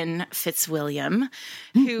 Ewan Fitzwilliam,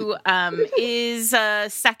 who is a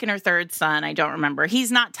second or third son. I don't remember.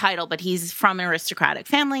 He's not titled, but he's from an aristocratic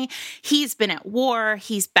family. He's been at war.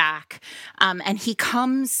 He's back. And he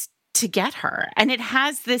comes to get her. And it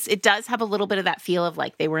does have a little bit of that feel of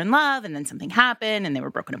like they were in love and then something happened and they were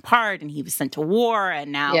broken apart and he was sent to war.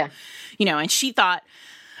 And now, and she thought,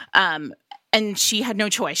 and she had no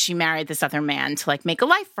choice. She married this other man to like make a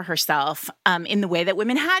life for herself in the way that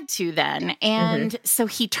women had to then. And so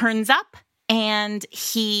he turns up and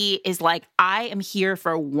he is like, I am here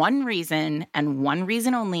for one reason and one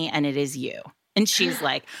reason only, and it is you. And she's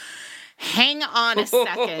like, hang on a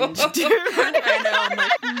second, dude. I know.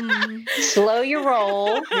 I'm like, slow your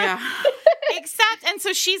roll. Yeah. And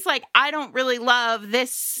so she's like, I don't really love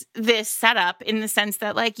this setup in the sense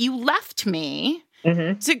that like you left me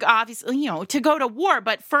to obviously, to go to war,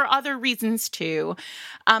 but for other reasons too.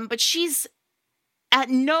 But she's at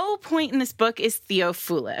no point in this book is Theo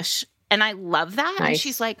foolish. And I love that. Nice. And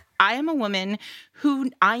she's like, I am a woman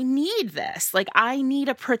who I need this. Like, I need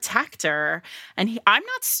a protector. And I'm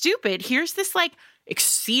not stupid. Here's this, like,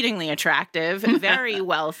 exceedingly attractive, very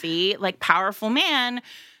wealthy, like, powerful man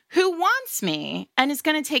who wants me and is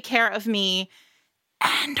going to take care of me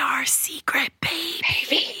and our secret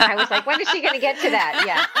baby. I was like, when is she going to get to that?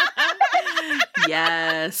 Yeah.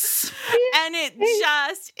 Yes. And it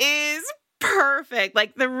just is perfect.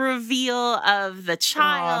 Like the reveal of the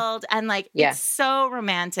child and like it's so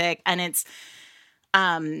romantic and it's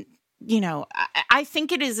I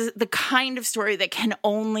think it is the kind of story that can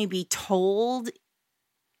only be told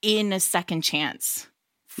in a second chance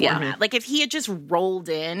format. Yeah. Like if he had just rolled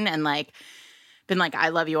in and like been like, I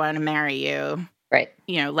love you, I want to marry you. Right.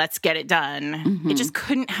 Let's get it done. It just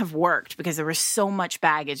couldn't have worked because there was so much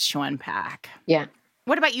baggage to unpack. Yeah.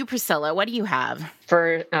 What about you, Priscilla? What do you have?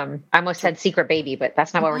 For, I almost said secret baby, but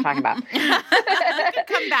that's not what we're talking about.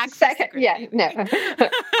 Come back. Second, no.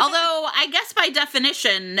 Although I guess by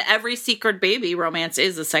definition, every secret baby romance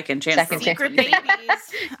is a second chance. Secret babies.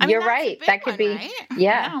 You're right. That could be. Right?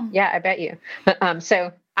 Yeah, I bet you.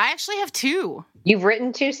 So I actually have 2. You've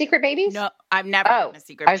written 2 secret babies? No, I've never written a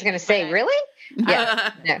secret baby. I was going to say, really?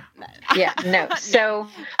 Yeah, no. So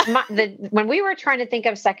when we were trying to think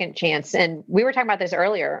of second chance, and we were talking about this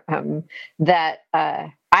earlier, that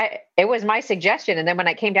it was my suggestion, and then when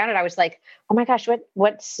I came down it, I was like, oh my gosh,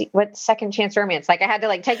 what second chance romance? Like I had to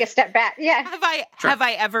like take a step back. Yeah. Have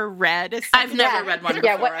I ever read? I've never read one before.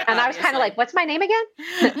 Yeah. And I was kind of like, what's my name again?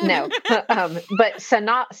 No. But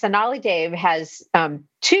Sonali Dave has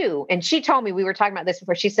 2, and she told me, we were talking about this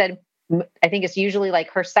before. She said, I think it's usually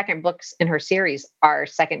like her second books in her series are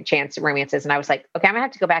second chance romances. And I was like, okay, I'm gonna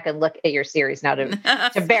have to go back and look at your series now to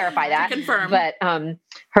verify that. To confirm. But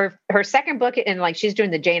her second book, and like she's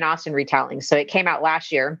doing the Jane Austen retelling. So it came out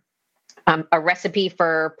last year. A Recipe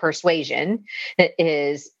for Persuasion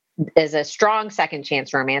is a strong second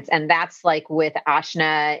chance romance. And that's like with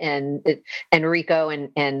Ashna and Rico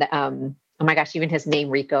and oh my gosh, even his name,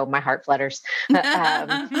 Rico, my heart flutters.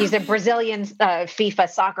 He's a Brazilian FIFA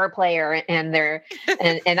soccer player, and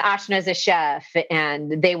Ashna's a chef,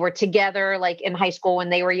 and they were together like in high school when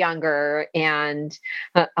they were younger, and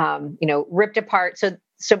ripped apart.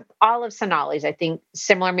 So all of Sonali's, I think,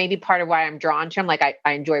 similar. Maybe part of why I'm drawn to him. Like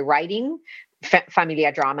I enjoy writing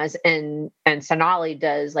familia dramas, and Sonali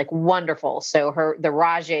does like wonderful. So the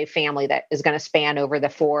Rajay family that is going to span over the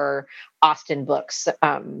 4 Austen books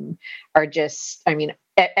are just, I mean,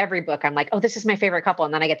 every book I'm like, oh, this is my favorite couple.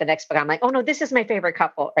 And then I get the next book. I'm like, oh no, this is my favorite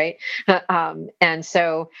couple. Right. And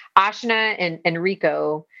so Ashna and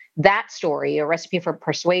Rico, that story, A Recipe for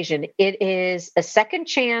Persuasion, it is a second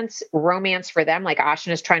chance romance for them. Like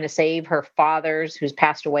Ashna is trying to save her father's, who's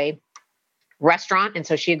passed away, restaurant. And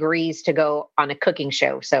so she agrees to go on a cooking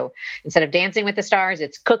show. So instead of Dancing with the Stars,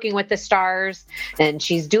 it's Cooking with the Stars. And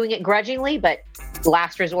she's doing it grudgingly, but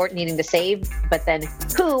last resort needing to save. But then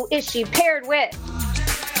who is she paired with?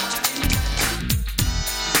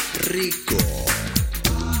 Rico.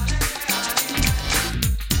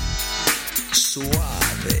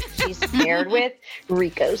 Suave. She's paired with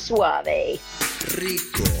Rico Suave.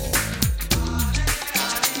 Rico.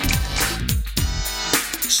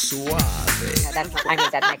 Suave. I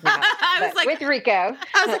made that nickname up. I was like, with Rico.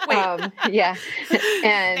 I was like, wait. Yeah.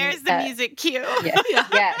 And there's the music cue.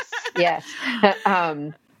 Yes.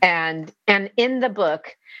 And in the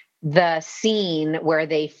book, the scene where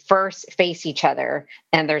they first face each other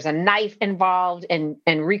and there's a knife involved, and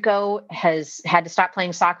Rico has had to stop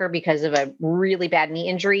playing soccer because of a really bad knee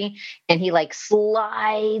injury. And he like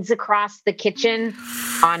slides across the kitchen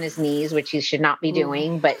on his knees, which he should not be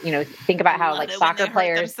doing. But, think about how like soccer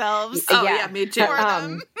players, Oh yeah, me too.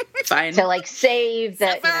 Fine. to like save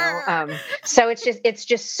the, so it's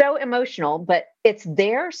just so emotional, but it's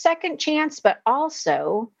their second chance. But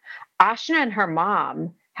also Ashna and her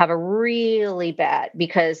mom have a really bad,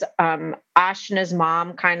 because Ashna's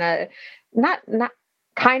mom kind of not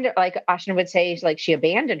like Ashna would say, like she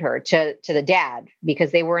abandoned her to the dad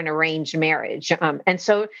because they were in arranged marriage. And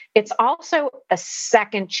so it's also a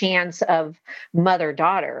second chance of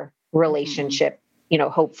mother-daughter relationship,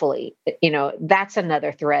 hopefully, that's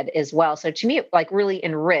another thread as well. So to me, it like really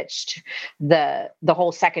enriched the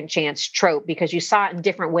whole second chance trope, because you saw it in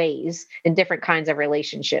different ways, in different kinds of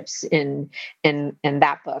relationships in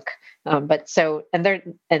that book.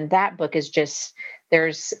 And that book is just,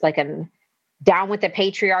 there's like an down with the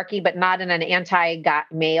patriarchy, but not in an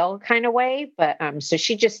anti-male kind of way. But so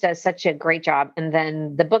she just does such a great job. And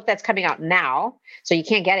then the book that's coming out now, so you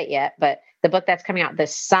can't get it yet, but the book that's coming out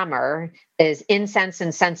this summer is Incense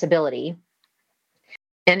and Sensibility.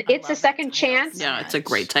 And it's a second chance. Yeah, it's a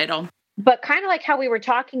great title. But kind of like how we were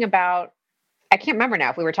talking about, I can't remember now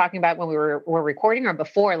if we were talking about when we were recording or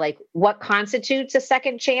before, like what constitutes a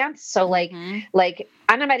second chance. So like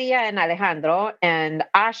Ana Maria and Alejandro and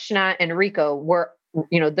Ashna and Rico were,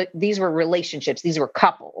 these were relationships. These were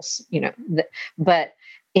couples, but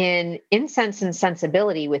in Incense and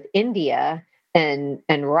Sensibility with India and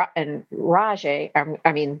Rajay,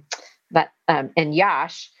 and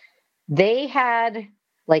Yash, they had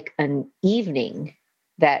like an evening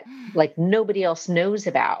that like nobody else knows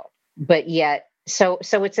about, but yet, so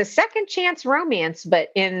it's a second chance romance, but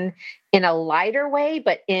in a lighter way,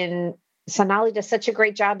 but Sonali does such a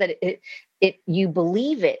great job that you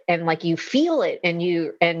believe it and like you feel it, and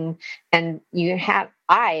you have,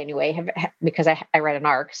 because I read an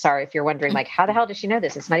arc. Sorry if you're wondering, like, how the hell does she know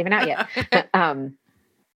this? It's not even out yet.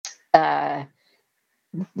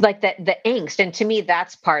 Like the angst, and to me,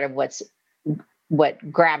 that's part of what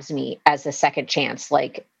grabs me as a second chance,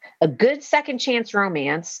 like a good second chance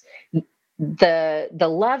romance. The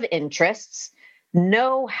love interests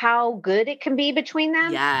know how good it can be between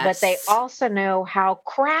them, but they also know how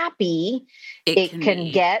crappy it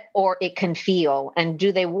can get or it can feel. And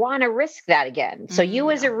do they want to risk that again? So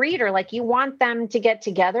you as a reader, like you want them to get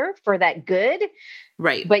together for that good.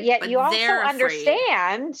 Right. But yet you also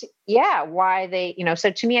understand, why they,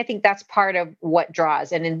 so to me, I think that's part of what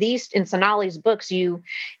draws. And in Sonali's books,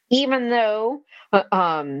 even though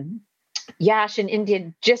Yash and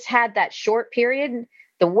India just had that short period,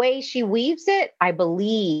 the way she weaves it, I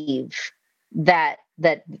believe that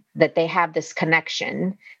they have this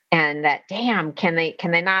connection, and that, damn, can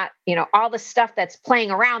they not, all the stuff that's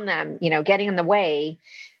playing around them, getting in the way,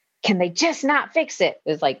 can they just not fix it?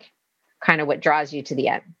 Is like kind of what draws you to the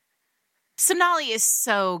end. Sonali is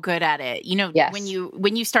so good at it. Yes.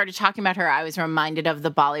 When you started talking about her, I was reminded of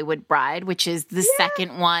The Bollywood Bride, which is the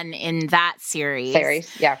second one in that series.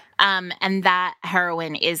 Yeah. And that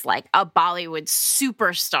heroine is like a Bollywood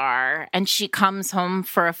superstar, and she comes home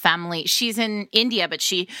for a family. She's in India, but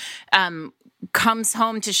she comes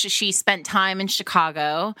home to she spent time in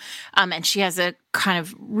Chicago, and she has a kind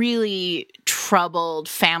of really troubled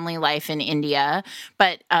family life in India,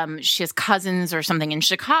 but she has cousins or something in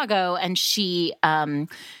Chicago, and she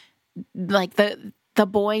like the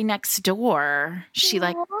boy next door, she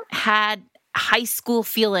like had high school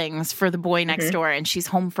feelings for the boy next door, and she's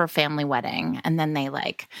home for a family wedding, and then they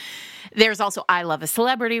like, there's also I Love a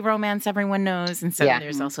Celebrity romance everyone knows, and so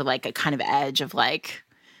there's also like a kind of edge of like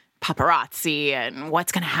paparazzi and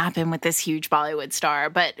what's going to happen with this huge Bollywood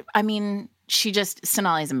star. But I mean,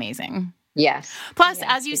 Sonali's amazing. Yes. Plus,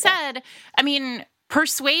 as you said, I mean,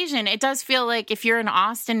 Persuasion, it does feel like if you're an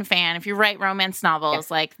Austen fan, if you write romance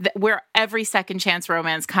novels, like where every second chance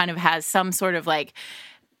romance kind of has some sort of like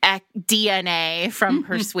DNA from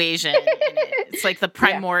Persuasion. It's like the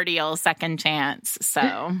primordial second chance.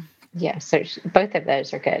 So so both of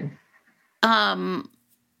those are good.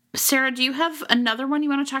 Sarah, do you have another one you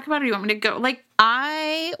want to talk about, or do you want me to go? Like,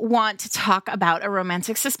 I want to talk about a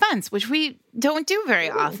romantic suspense, which we don't do very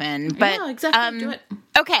often. But yeah, exactly. Do it.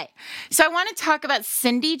 Okay, so I want to talk about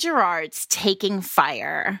Cindy Gerard's Taking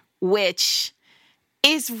Fire, which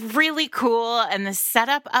is really cool, and the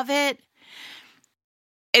setup of it,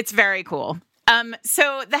 it's very cool.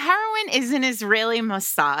 So the heroine is an Israeli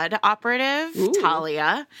Mossad operative,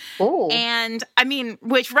 Talia. Ooh. And I mean,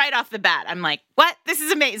 which right off the bat, I'm like, what? This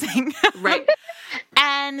is amazing. Right.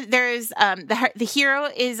 And there's the hero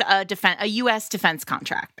is a U.S. defense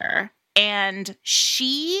contractor. And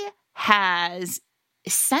she has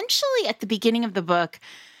essentially at the beginning of the book,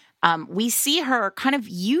 we see her kind of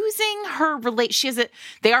using her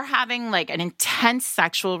they are having like an intense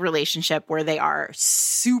sexual relationship where they are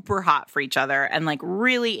super hot for each other and like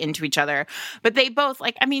really into each other. But they both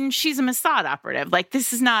she's a Mossad operative. Like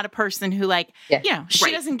this is not a person who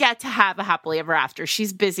she doesn't get to have a happily ever after.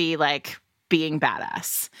 She's busy like being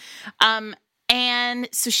badass. And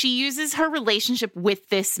so she uses her relationship with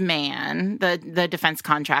this man, the defense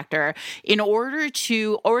contractor, in order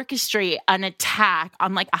to orchestrate an attack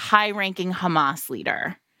on like a high-ranking Hamas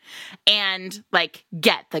leader and like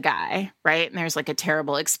get the guy, right? And there's like a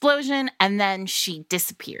terrible explosion and then she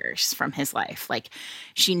disappears from his life. Like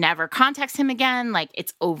she never contacts him again. Like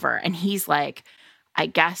it's over. And he's like, I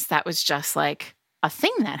guess that was just like a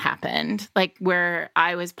thing that happened, like where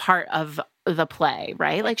I was part of the play,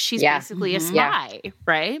 right? Like she's basically a spy,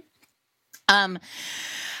 right? And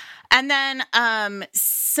then,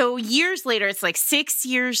 so years later, it's like 6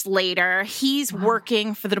 years later, he's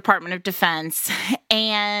working for the Department of Defense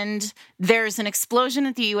and there's an explosion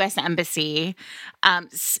at the U.S. Embassy.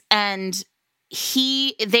 And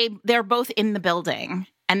they're both in the building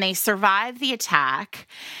and they survive the attack.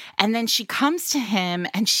 And then she comes to him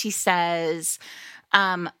and she says,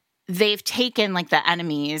 they've taken, like the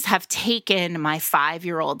enemies have taken my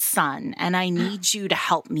 5-year-old son and I need you to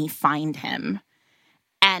help me find him.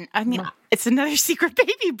 And I mean, it's another secret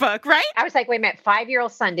baby book, right? I was like, wait a minute,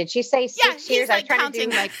 5-year-old son. Did she say 6 years? Like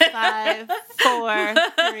counting like 5, 4,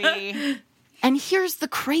 3. And here's the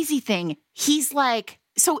crazy thing. He's like,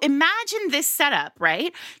 so imagine this setup,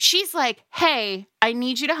 right? She's like, hey, I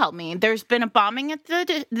need you to help me. There's been a bombing at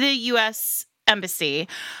the U.S. Embassy.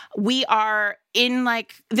 We are in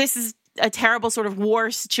like, this is a terrible sort of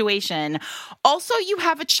war situation. Also, you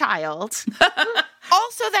have a child.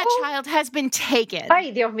 Also, that child has been taken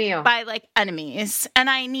Ay, Dios mío. by like enemies. And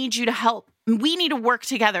I need you to help. We need to work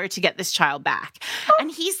together to get this child back.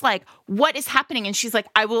 And he's like, what is happening? And she's like,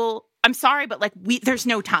 I'm sorry, but like there's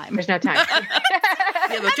no time. There's no time.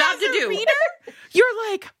 You have a job to do. Reader,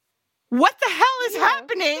 you're like, what the hell is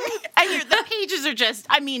happening? And the pages are just,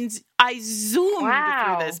 I zoomed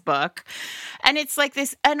through this book. And it's like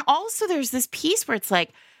this. And also there's this piece where it's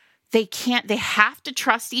like, they have to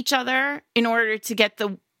trust each other in order to get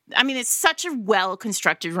it's such a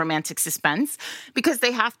well-constructed romantic suspense because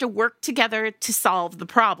they have to work together to solve the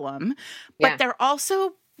problem. But they're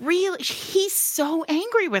also really, he's so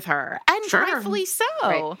angry with her and rightfully so.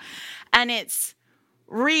 Right. And it's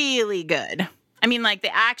really good. The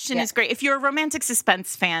action is great. If you're a romantic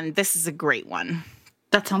suspense fan, this is a great one.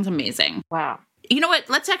 That sounds amazing. Wow. You know what?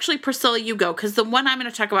 Let's actually, Priscilla, you go, because the one I'm going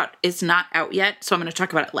to talk about is not out yet, so I'm going to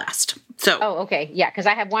talk about it last. So. Oh, okay. Yeah, because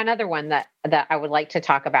I have one other one that I would like to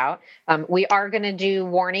talk about. We are going to do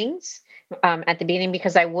warnings at the beginning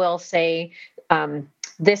because I will say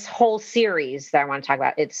this whole series that I want to talk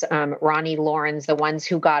about, it's Ronnie Lauren's The Ones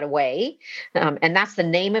Who Got Away. And that's the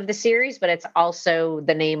name of the series, but it's also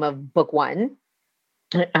the name of book one.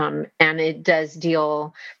 And it does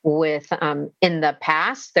deal with, in the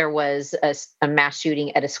past, there was a mass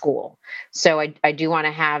shooting at a school. So I do want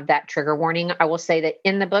to have that trigger warning. I will say that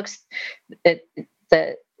in the books, the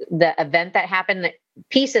event that happened,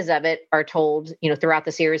 pieces of it are told, throughout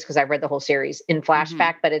the series, because I've read the whole series in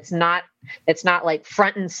flashback, but it's not like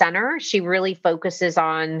front and center. She really focuses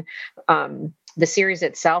on the series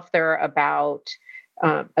itself. There are about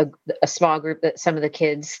a small group, that some of the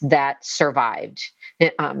kids that survived.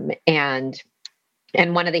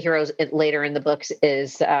 And one of the heroes later in the books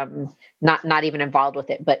is not even involved with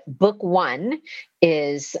it. But book one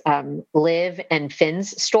is Liv and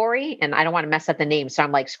Finn's story. And I don't want to mess up the name. So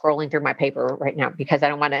I'm like scrolling through my paper right now because I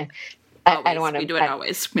don't want to. I don't want to. We do it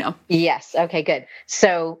always. Yeah. Yes. Okay, good.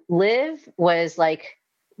 So Liv was like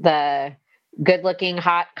the good looking,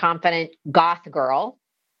 hot, confident goth girl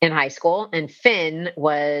in high school, and Finn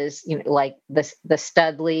was, like the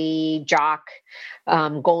studly jock,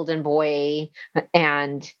 golden boy,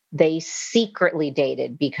 and they secretly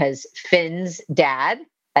dated because Finn's dad,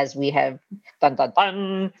 as we have dun dun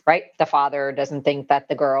dun, right? The father doesn't think that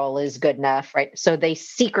the girl is good enough, right? So they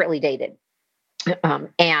secretly dated,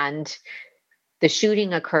 and the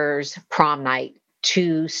shooting occurs prom night.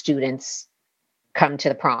 2 students come to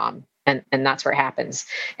the prom. And that's where it happens.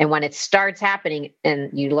 And when it starts happening, and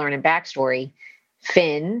you learn in backstory,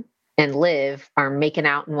 Finn and Liv are making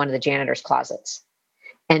out in one of the janitor's closets.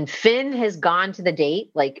 And Finn has gone to the date,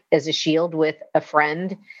 like as a shield with a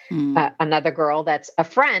friend, another girl that's a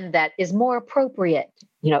friend that is more appropriate,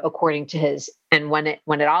 according to his. And when it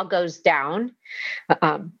all goes down,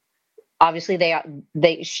 obviously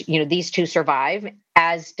these two survive,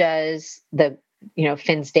 as does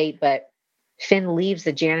Finn's date, but Finn leaves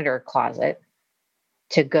the janitor closet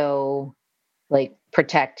to go like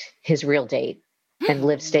protect his real date, and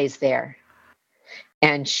Liv stays there.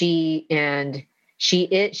 And she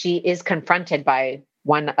is confronted by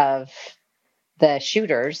one of the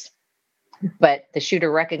shooters, but the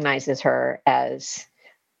shooter recognizes her as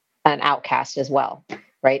an outcast as well,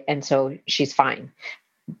 right? And so she's fine.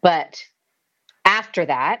 But after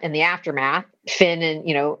that, in the aftermath, Finn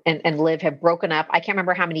and Liv have broken up. I can't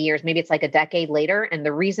remember how many years, maybe it's like a decade later. And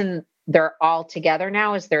the reason they're all together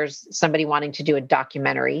now is there's somebody wanting to do a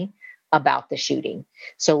documentary about the shooting.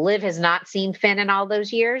 So Liv has not seen Finn in all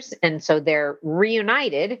those years. And so they're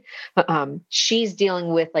reunited. She's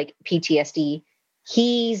dealing with like PTSD.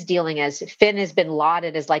 He's dealing as Finn has been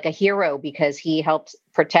lauded as like a hero because he helped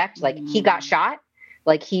protect, like he got shot,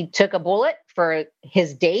 like he took a bullet for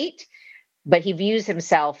his date, but he views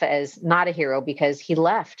himself as not a hero because he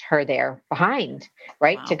left her there behind,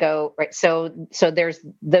 right? Wow. To go, right. So there's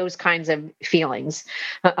those kinds of feelings.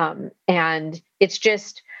 And it's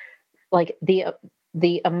just like the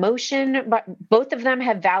emotion, but both of them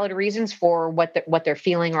have valid reasons for what they're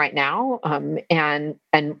feeling right now.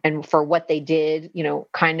 And for what they did,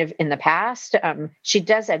 kind of in the past. She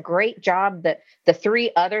does a great job that the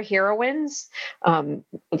three other heroines,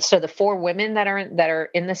 so the four women that are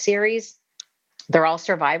in the series, they're all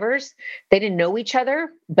survivors. They didn't know each other,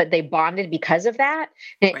 but they bonded because of that.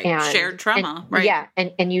 Right. And shared trauma, right? Yeah.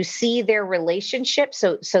 And you see their relationship.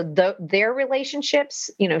 So their relationships,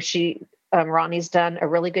 Ronnie's done a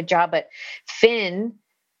really good job, but Finn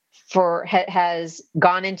has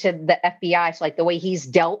gone into the FBI. So like the way he's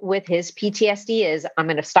dealt with his PTSD is, I'm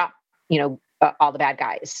going to stop, all the bad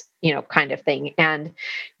guys, kind of thing. And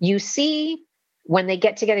you see, when they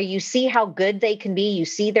get together, you see how good they can be. You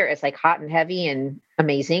see it's like hot and heavy and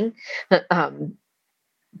amazing.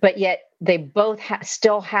 But yet they both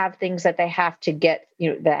still have things that they have to get,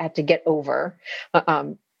 that have to get over.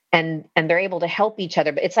 And they're able to help each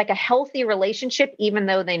other. But it's like a healthy relationship, even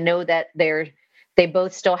though they know that they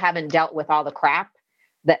both still haven't dealt with all the crap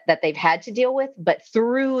that they've had to deal with. But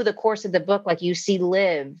through the course of the book, like you see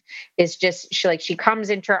Liv is just, she comes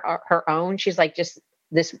into her own. She's like just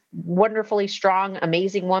this wonderfully strong,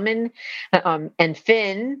 amazing woman. And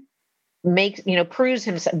Finn proves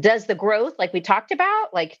himself, does the growth like we talked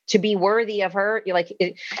about, like to be worthy of her. Like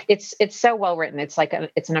it's so well written. It's like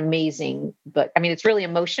it's an amazing book. I mean, it's really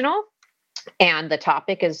emotional, and the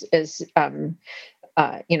topic is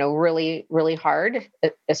really, really hard,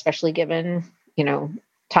 especially given,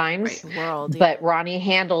 times. Right, world, but Ronnie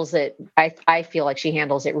handles it. I feel like she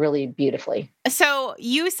handles it really beautifully. So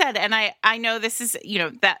you said, and I know this is,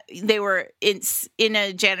 that they were in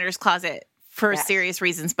a janitor's closet for serious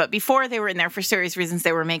reasons, but before they were in there for serious reasons,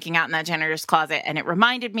 they were making out in that janitor's closet. And it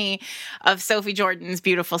reminded me of Sophie Jordan's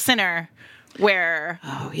Beautiful Sinner, where,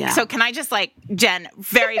 so can I just Jen,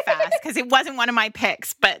 very fast, because it wasn't one of my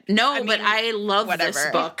picks, but but I love this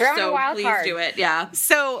book, so please do it. Yeah.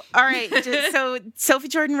 So, all right. So Sophie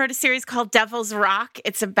Jordan wrote a series called Devil's Rock.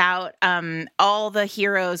 It's about all the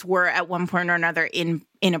heroes were at one point or another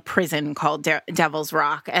in a prison called Devil's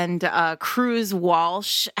Rock. And Cruz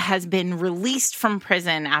Walsh has been released from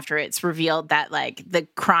prison after it's revealed that the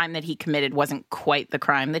crime that he committed wasn't quite the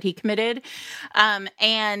crime that he committed.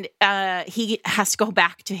 And he has to go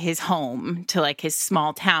back to his home, to his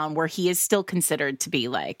small town, where he is still considered to be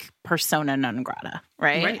persona non grata,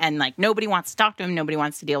 right? And nobody wants to talk to him. Nobody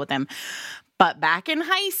wants to deal with him. But back in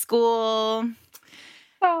high school,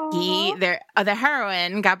 the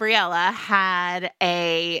heroine, Gabriella, had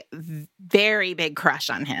a very big crush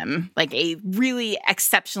on him, a really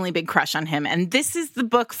exceptionally big crush on him. And this is the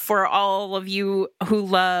book for all of you who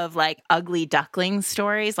love ugly duckling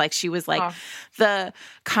stories. She was the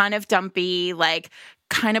kind of dumpy,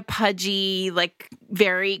 kind of pudgy,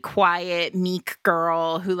 very quiet, meek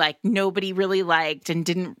girl who nobody really liked and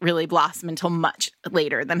didn't really blossom until much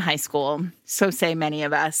later than high school. So say many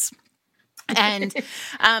of us. And,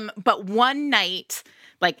 but one night,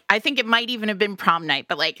 I think it might even have been prom night,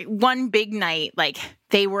 but one big night,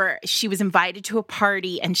 she was invited to a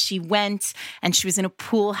party and she went and she was in a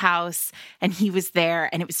pool house and he was there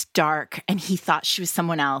and it was dark and he thought she was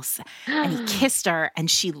someone else and he kissed her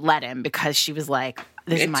and she let him because she was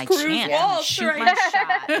this is my chance. Walsh, Shoot right? my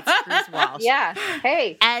shot. It's Cruz Walsh. Yeah.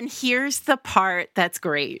 Hey. And here's the part that's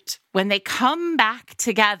great. When they come back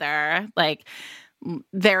together,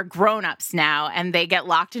 they're grown-ups now, and they get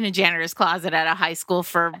locked in a janitor's closet at a high school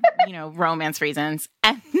for, romance reasons.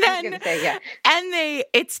 And then,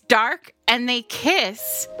 it's dark, and they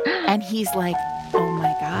kiss, and he's like, oh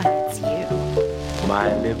my God, it's you.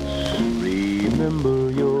 My lips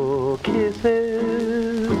remember your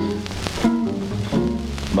kisses.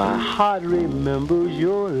 My heart remembers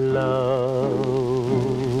your love.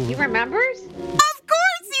 He remembers? Of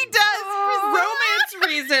course he does, for romance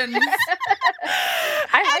reasons.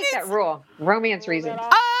 I like that rule. Romance reasons.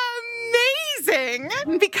 Amazing.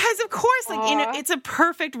 Because of course, it's a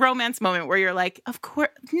perfect romance moment where you're like, of course,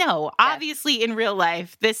 no, obviously in real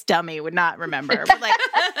life, this dummy would not remember. But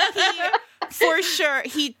for sure,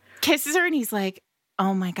 he kisses her and he's like,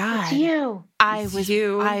 oh my God. It's you.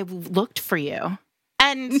 I looked for you.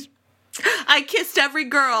 And I kissed every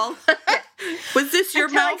girl. Was this your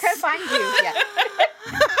Until mouse? I could find you. Yeah.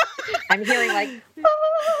 I'm hearing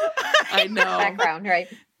I know. background, right?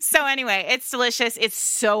 So anyway, it's delicious. It's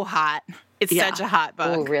so hot. It's such a hot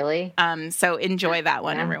book. Oh, really? So enjoy that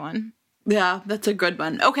one, everyone. Yeah, that's a good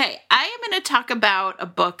one. Okay, I am going to talk about a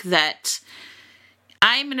book that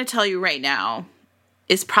I'm going to tell you right now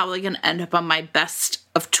is probably going to end up on my best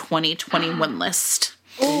of 2021 list.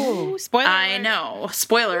 Ooh, spoiler alert. I know.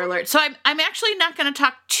 Spoiler alert. So I'm actually not going to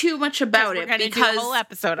talk too much about it because do a whole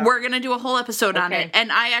episode on we're going to do a whole episode on it.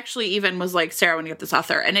 And I actually even was like, Sarah, I want to get this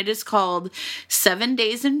author. And it is called 7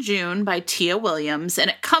 Days in June by Tia Williams.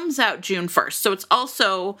 And it comes out June 1st. So it's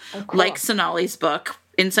also like Sonali's book,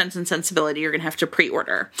 In Sense and Sensibility. You're going to have to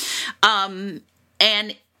pre-order. And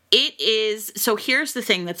it is, so here's the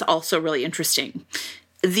thing that's also really interesting.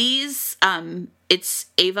 These, it's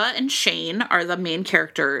Ava and Shane are the main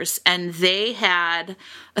characters, and they had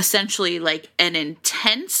essentially an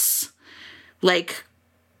intense,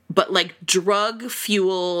 drug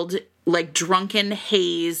fueled, drunken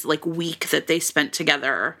haze, week that they spent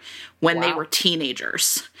together when they were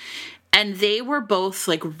teenagers. And they were both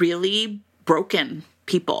really broken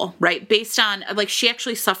people, right? Based on she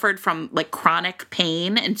actually suffered from chronic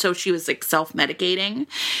pain, and so she was self-medicating.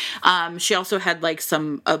 She also had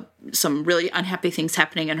some really unhappy things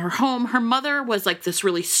happening in her home. Her mother was this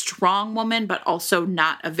really strong woman, but also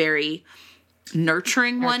not a very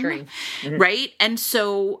nurturing one, Mm-hmm. right? And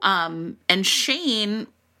so and Shane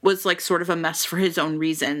was sort of a mess for his own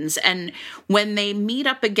reasons. And when they meet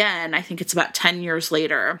up again, I think it's about 10 years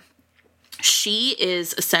later, she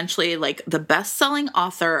is essentially the best-selling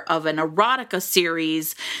author of an erotica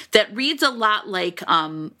series that reads a lot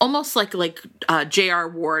almost like J.R.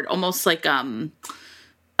 Ward, almost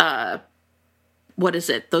what is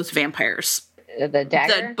it? Those vampires. The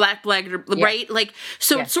dagger? The black, right?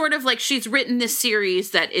 It's sort of she's written this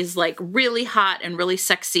series that is really hot and really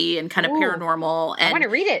sexy and kind of paranormal. And I want to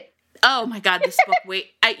read it. Oh my God, this book,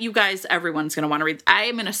 you guys, everyone's going to want to read. I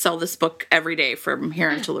am going to sell this book every day from here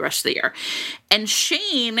until the rest of the year. And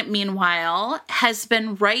Shane, meanwhile, has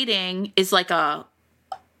been writing, is a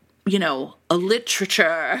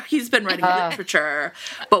literature. He's been writing literature.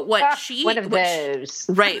 But what one of those.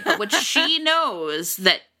 Right. But what she knows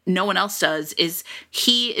that no one else does is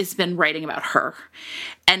he has been writing about her.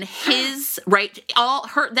 And his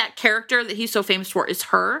that character that he's so famous for is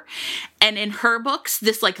her. And in her books,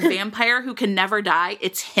 this vampire who can never die,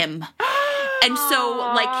 it's him. And so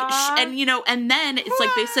and then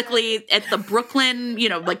it's basically at the Brooklyn,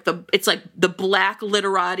 it's the black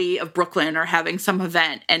literati of Brooklyn are having some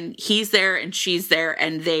event, and he's there and she's there,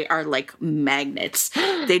 and they are magnets.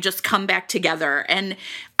 They just come back together. And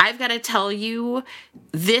I've got to tell you,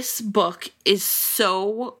 this book is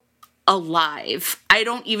so alive. I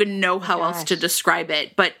don't even know how else to describe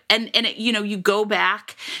it, but and it, you go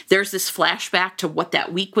back, there's this flashback to what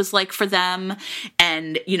that week was like for them,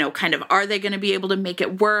 and kind of, are they going to be able to make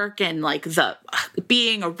it work, and the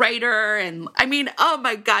being a writer, and I mean, oh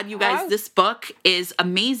my God, you guys, this book is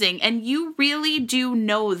amazing. And you really do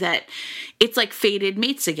know that it's fated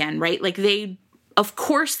mates again, right? Of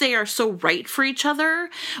course, they are so right for each other,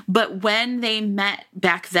 but when they met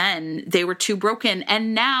back then, they were too broken.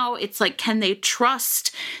 And now it's can they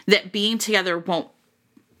trust that being together won't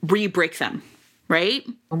re-break them, right?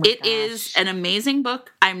 It is an amazing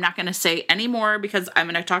book. I'm not going to say any more because I'm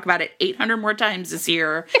going to talk about it 800 more times this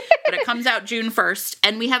year, but it comes out June 1st.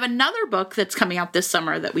 And we have another book that's coming out this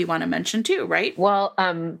summer that we want to mention too, right? Well,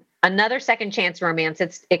 another second chance romance.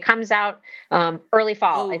 It comes out early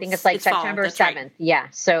fall. I think it's September 7th. Right. Yeah.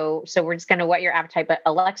 So we're just going to whet your appetite. But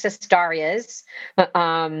Alexis Darius,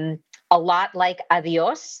 a lot like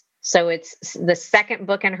Adios. So it's the second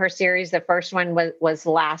book in her series. The first one was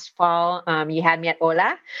last fall. You Had Me at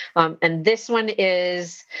Hola. And this one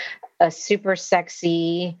is a super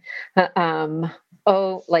sexy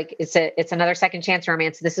like it's another second chance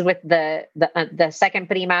romance. This is with the second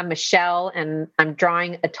prima, Michelle, and I'm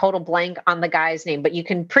drawing a total blank on the guy's name, but you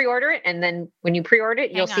can pre-order it, and then when you pre-order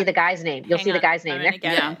it, you'll see the guy's name. You'll see the guy's name there. I'm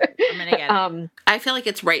gonna get it. I feel like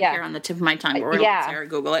it's right here on the tip of my tongue. We're gonna let Sarah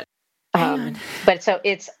Google it. But so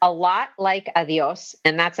it's a lot like Adios,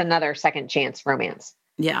 and that's another second chance romance.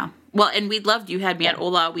 Yeah. Well, and we loved You Had Me at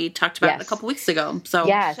Ola. We talked about it a couple weeks ago. So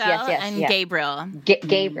yes. And Gabriel.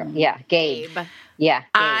 Gabriel. Yeah. Gabe. Yeah. Gabe.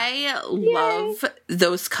 I love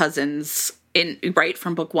those cousins right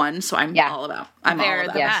from book one. So I'm all about. They're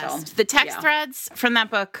the best. The text threads from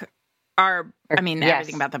that book are. I mean,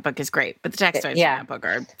 everything about that book is great, but the text threads from that book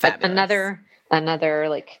are fabulous. Another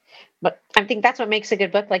like. But I think that's what makes a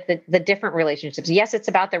good book, like the different relationships. Yes, it's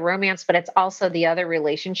about the romance, but it's also the other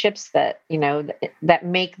relationships that, that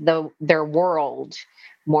make their world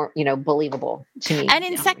more, believable to me. And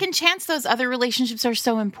in Second Chance, those other relationships are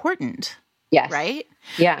so important. Yes. Right?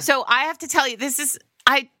 Yeah. So I have to tell you,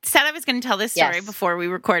 I said I was going to tell this story before we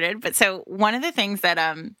recorded, but so one of the things that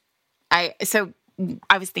I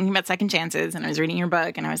was thinking about second chances, and I was reading your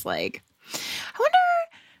book, and I was like, I wonder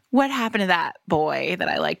what happened to that boy that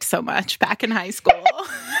I liked so much back in high school. And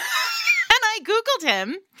I Googled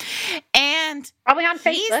him, and probably on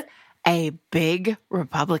Facebook. He's a big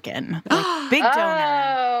Republican, big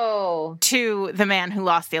donor to the man who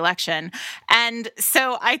lost the election. And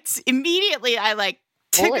so I immediately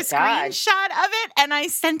took a screenshot of it and I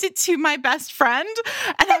sent it to my best friend,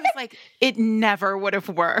 and I was like, it never would have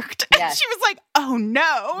worked. Yes. And she was like, oh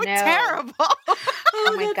no. Terrible.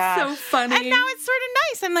 Oh my God. So funny. And now it's sort of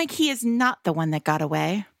nice. I'm like, he is not the one that got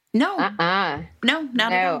away. No. No,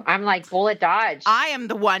 not at all. I'm like, bullet dodge. I am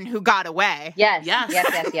the one who got away. Yes.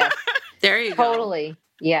 There you go. Totally.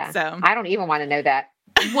 Yeah. So I don't even want to know that.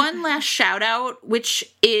 One last shout out, which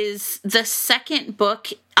is the second book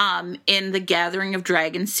in the Gathering of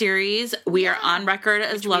Dragons series. We are on record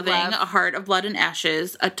as loving A Heart of Blood and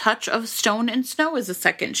Ashes. A Touch of Stone and Snow is a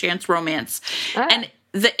second chance romance. And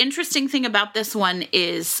the interesting thing about this one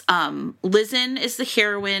is Lizen is the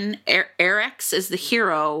heroine, Erex is the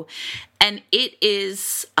hero, and it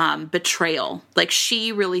is betrayal. Like,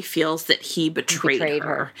 she really feels that he betrayed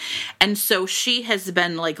her. And so she has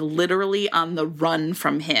been, literally on the run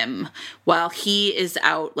from him while he is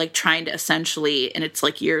out, trying to essentially, and it's,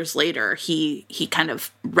 years later, he kind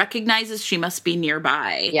of recognizes she must be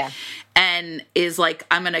nearby. Yeah. And is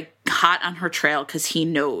I'm going to hot on her trail because he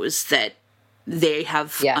knows that they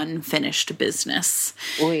have unfinished business.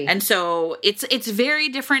 Oy. And so it's very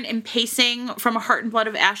different in pacing from A Heart and Blood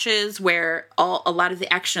of Ashes, where a lot of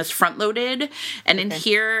the action is front loaded, and in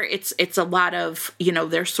here it's a lot of,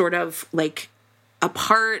 they're sort of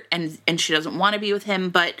apart, and she doesn't want to be with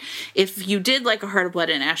him. But if you did like A Heart of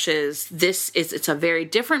Blood and Ashes, it's a very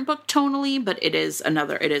different book tonally, but it is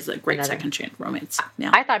a great second chance romance.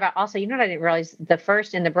 Yeah. I thought about also, what I didn't realize, the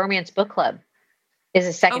first in the Bromance book club is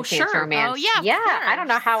a second chance romance. Oh yeah, yeah. I don't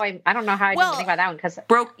know how I didn't think about that one because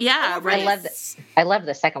I love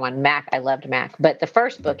the second one, Mac. I loved Mac, but the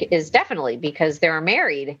first book is definitely because they're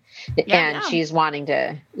married and she's wanting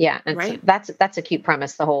to. Yeah, and so that's a cute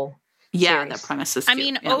premise. The whole. Yeah, the premise is cute. I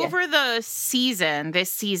mean, over this season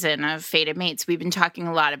of Fated Mates, we've been talking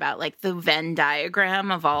a lot about the Venn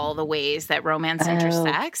diagram of all the ways that romance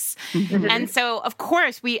intersects. Mm-hmm. And so, of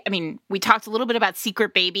course, we talked a little bit about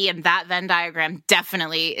Secret Baby, and that Venn diagram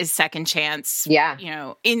definitely is second chance. Yeah.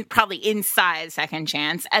 Probably inside second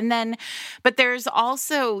chance. And then, but there's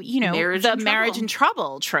also, marriage in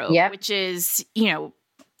trouble trope, which is, a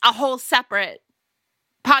whole separate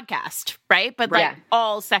podcast, right? But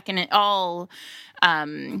all second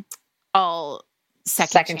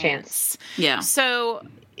chance. Yeah. So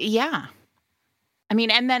I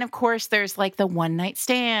mean, and then of course there's the one night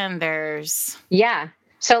stand. There's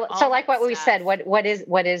So like what we said, what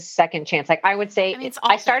is second chance? I would say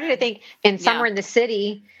I started to think in Summer in the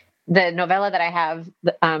City, the novella that I have.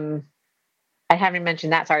 I haven't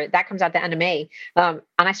mentioned that. Sorry, that comes out the end of May. And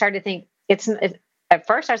I started to think at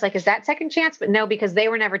first I was like, is that second chance? But no, because they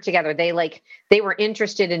were never together. They were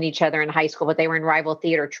interested in each other in high school, but they were in rival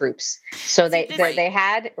theater troupes. So they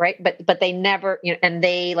had, right. But they never, and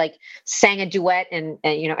they sang a duet and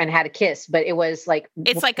had a kiss, but it was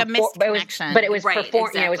it's like a missed connection. But it was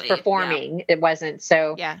it was performing. Yeah. It wasn't.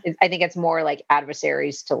 So I think it's more like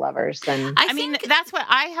adversaries to lovers than. I mean, that's what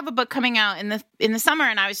I have a book coming out in the summer.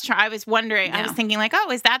 And I was wondering, I was thinking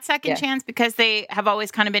is that second chance because they have always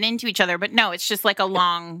kind of been into each other, but no, it's just a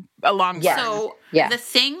long So the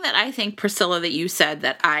thing that I think, Priscilla, that you said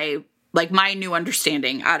that I my new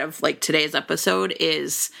understanding out of today's episode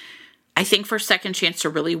is I think for Second Chance to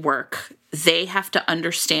really work, they have to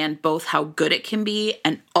understand both how good it can be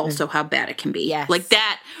and also how bad it can be. Yes. Like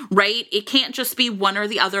that, right? It can't just be one or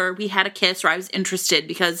the other. We had a kiss or I was interested,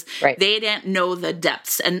 because they didn't know the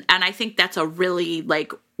depths. And I think that's a really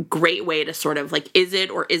like great way to sort of like, is it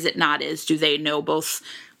or is it not? Do they know both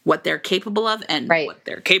what they're capable of and what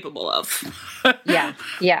they're capable of?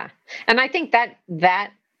 Yeah. And I think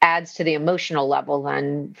that adds to the emotional level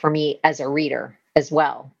then for me as a reader as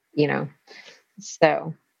well.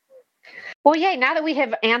 So, well, yay! Now that we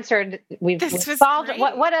have answered, we've solved. Great.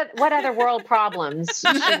 What other world problems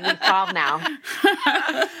should we solve now?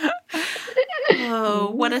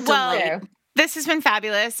 Oh, what a delight! This has been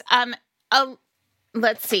fabulous.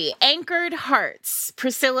 Let's see, Anchored Hearts.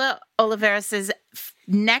 Priscilla Oliveras'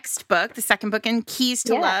 next book, the second book in Keys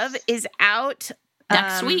to Love, is out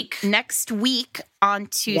next week on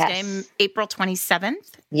Tuesday, April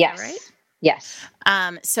 27th. Yes. Right. Yes.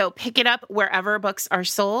 So pick it up wherever books are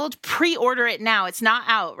sold. Pre-order it now. It's not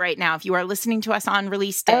out right now. If you are listening to us on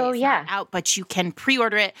release day, it's not out, but you can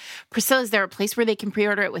pre-order it. Priscilla, is there a place where they can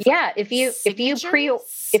pre-order it with? Yeah, if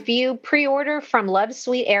you pre-order from Love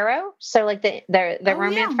Sweet Arrow, so like the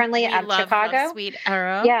romance friendly out of Chicago. Love Sweet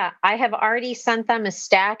Arrow. Yeah, I have already sent them a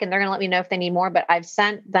stack, and they're going to let me know if they need more. But I've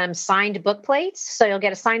sent them signed book plates, so you'll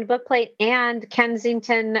get a signed book plate. And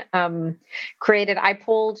Kensington created. I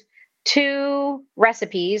pulled 2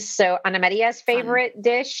 recipes. So Ana Maria's favorite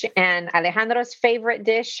dish and Alejandro's favorite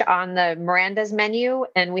dish on the Miranda's menu.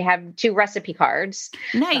 And we have 2 recipe cards.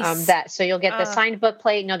 Nice. So you'll get the signed book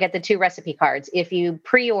plate and you'll get the 2 recipe cards. If you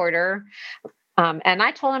pre-order, and I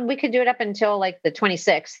told him we could do it up until like the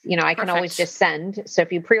 26th, I can always just send. So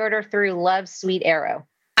if you pre-order through Love Sweet Arrow.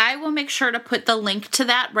 I will make sure to put the link to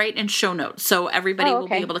that right in show notes. So everybody will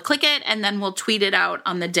be able to click it, and then we'll tweet it out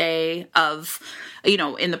on the day of,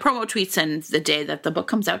 in the promo tweets and the day that the book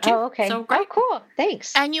comes out too. Oh, okay. So great. Oh, cool.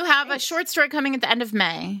 Thanks. And you have a short story coming at the end of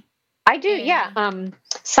May. I do, yeah.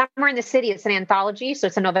 Somewhere in the City, it's an anthology, so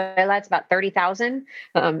it's a novella. It's about 30,000.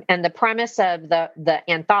 And the premise of the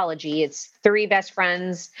anthology, it's 3 best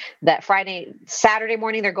friends that Saturday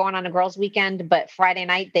morning, they're going on a girls' weekend, but Friday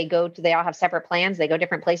night, they all have separate plans. They go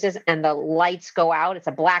different places, and the lights go out. It's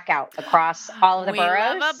a blackout across all of the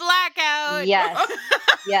boroughs. We love a blackout. Yes,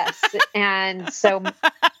 yes. And so...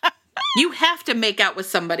 You have to make out with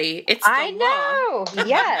somebody. It's I know.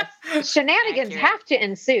 Yes. Shenanigans have to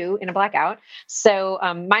ensue in a blackout. So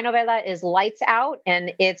my novella is Lights Out,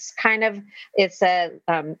 and it's a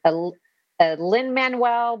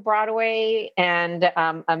Lin-Manuel Broadway and a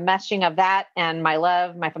meshing of that and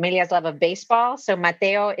my familia's love of baseball. So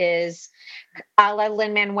Mateo is a la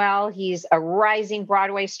Lin-Manuel. He's a rising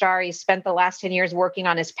Broadway star. He spent the last 10 years working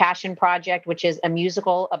on his passion project, which is a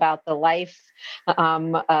musical about the life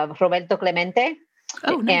of Roberto Clemente.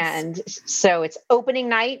 Oh, nice. And so it's opening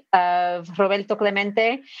night of Roberto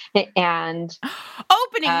Clemente, and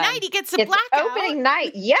opening night, he gets a blackout. Opening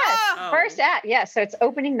night, yes, first act, yes. So it's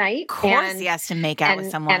opening night. Of course, he has to make out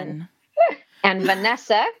with someone. And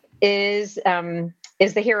Vanessa is the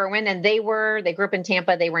heroine, and they grew up in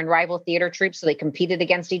Tampa. They were in rival theater troupes, so they competed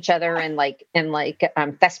against each other in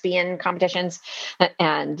thespian competitions,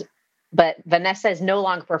 But Vanessa is no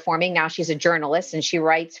longer performing. Now she's a journalist, and she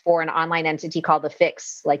writes for an online entity called The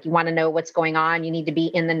Fix. Like, you want to know what's going on, you need to be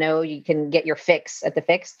in the know. You can get your fix at The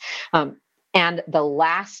Fix. And the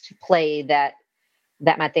last play that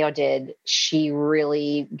Mateo did, she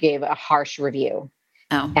really gave a harsh review.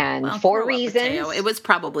 Oh, and for reasons, Mateo. It was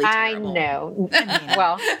probably terrible. I know.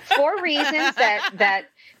 Well, for reasons that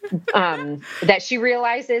she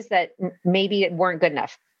realizes that maybe it weren't good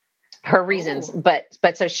enough. Her reasons, but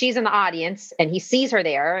so she's in the audience, and he sees her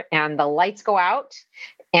there, and the lights go out,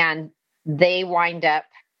 and they wind up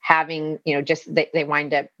having, they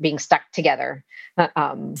wind up being stuck together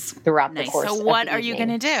throughout the course. So what are you going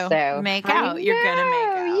to do? So, make out. You're going to make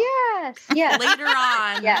out. Yes. Later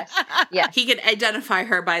on, yes. He could identify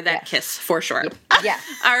her by that kiss for sure. Yes.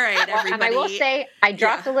 All right, everybody. And I will say, I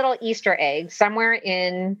dropped a little Easter egg somewhere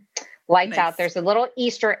in Lights Out. There's a little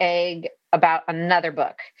Easter egg about another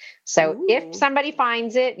book. So if somebody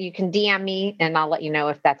finds it, you can DM me, and I'll let you know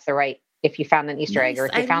if that's if you found an Easter egg, or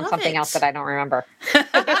if you found something else that I don't remember.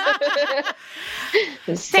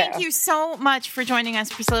 Thank you so much for joining us,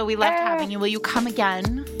 Priscilla. We loved having you. Will you come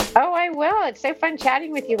again? Oh, I will. It's so fun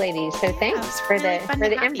chatting with you ladies. So thanks for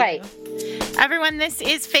the invite. Everyone, this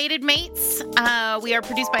is Fated Mates. We are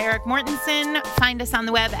produced by Eric Mortensen. Find us on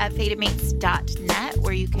the web at fatedmates.net,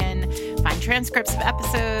 where you can find transcripts of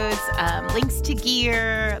episodes, links to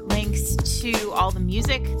gear, links to all the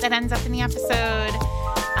music that ends up in the episode,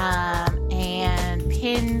 and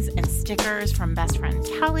pins and stickers from best friend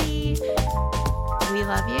Kelly. We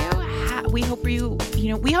love you. We hope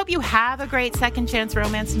we hope you have a great second chance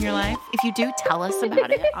romance in your life. If you do, tell us about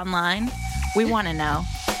it online. We want to know.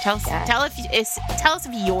 Tell us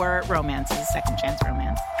if your romance is a second chance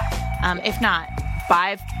romance. If not,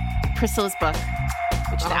 buy Priscilla's book,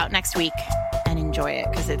 which is out next week, and enjoy it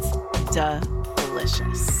because it's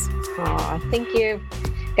delicious. Thank you.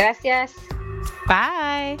 Gracias.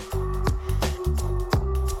 Bye.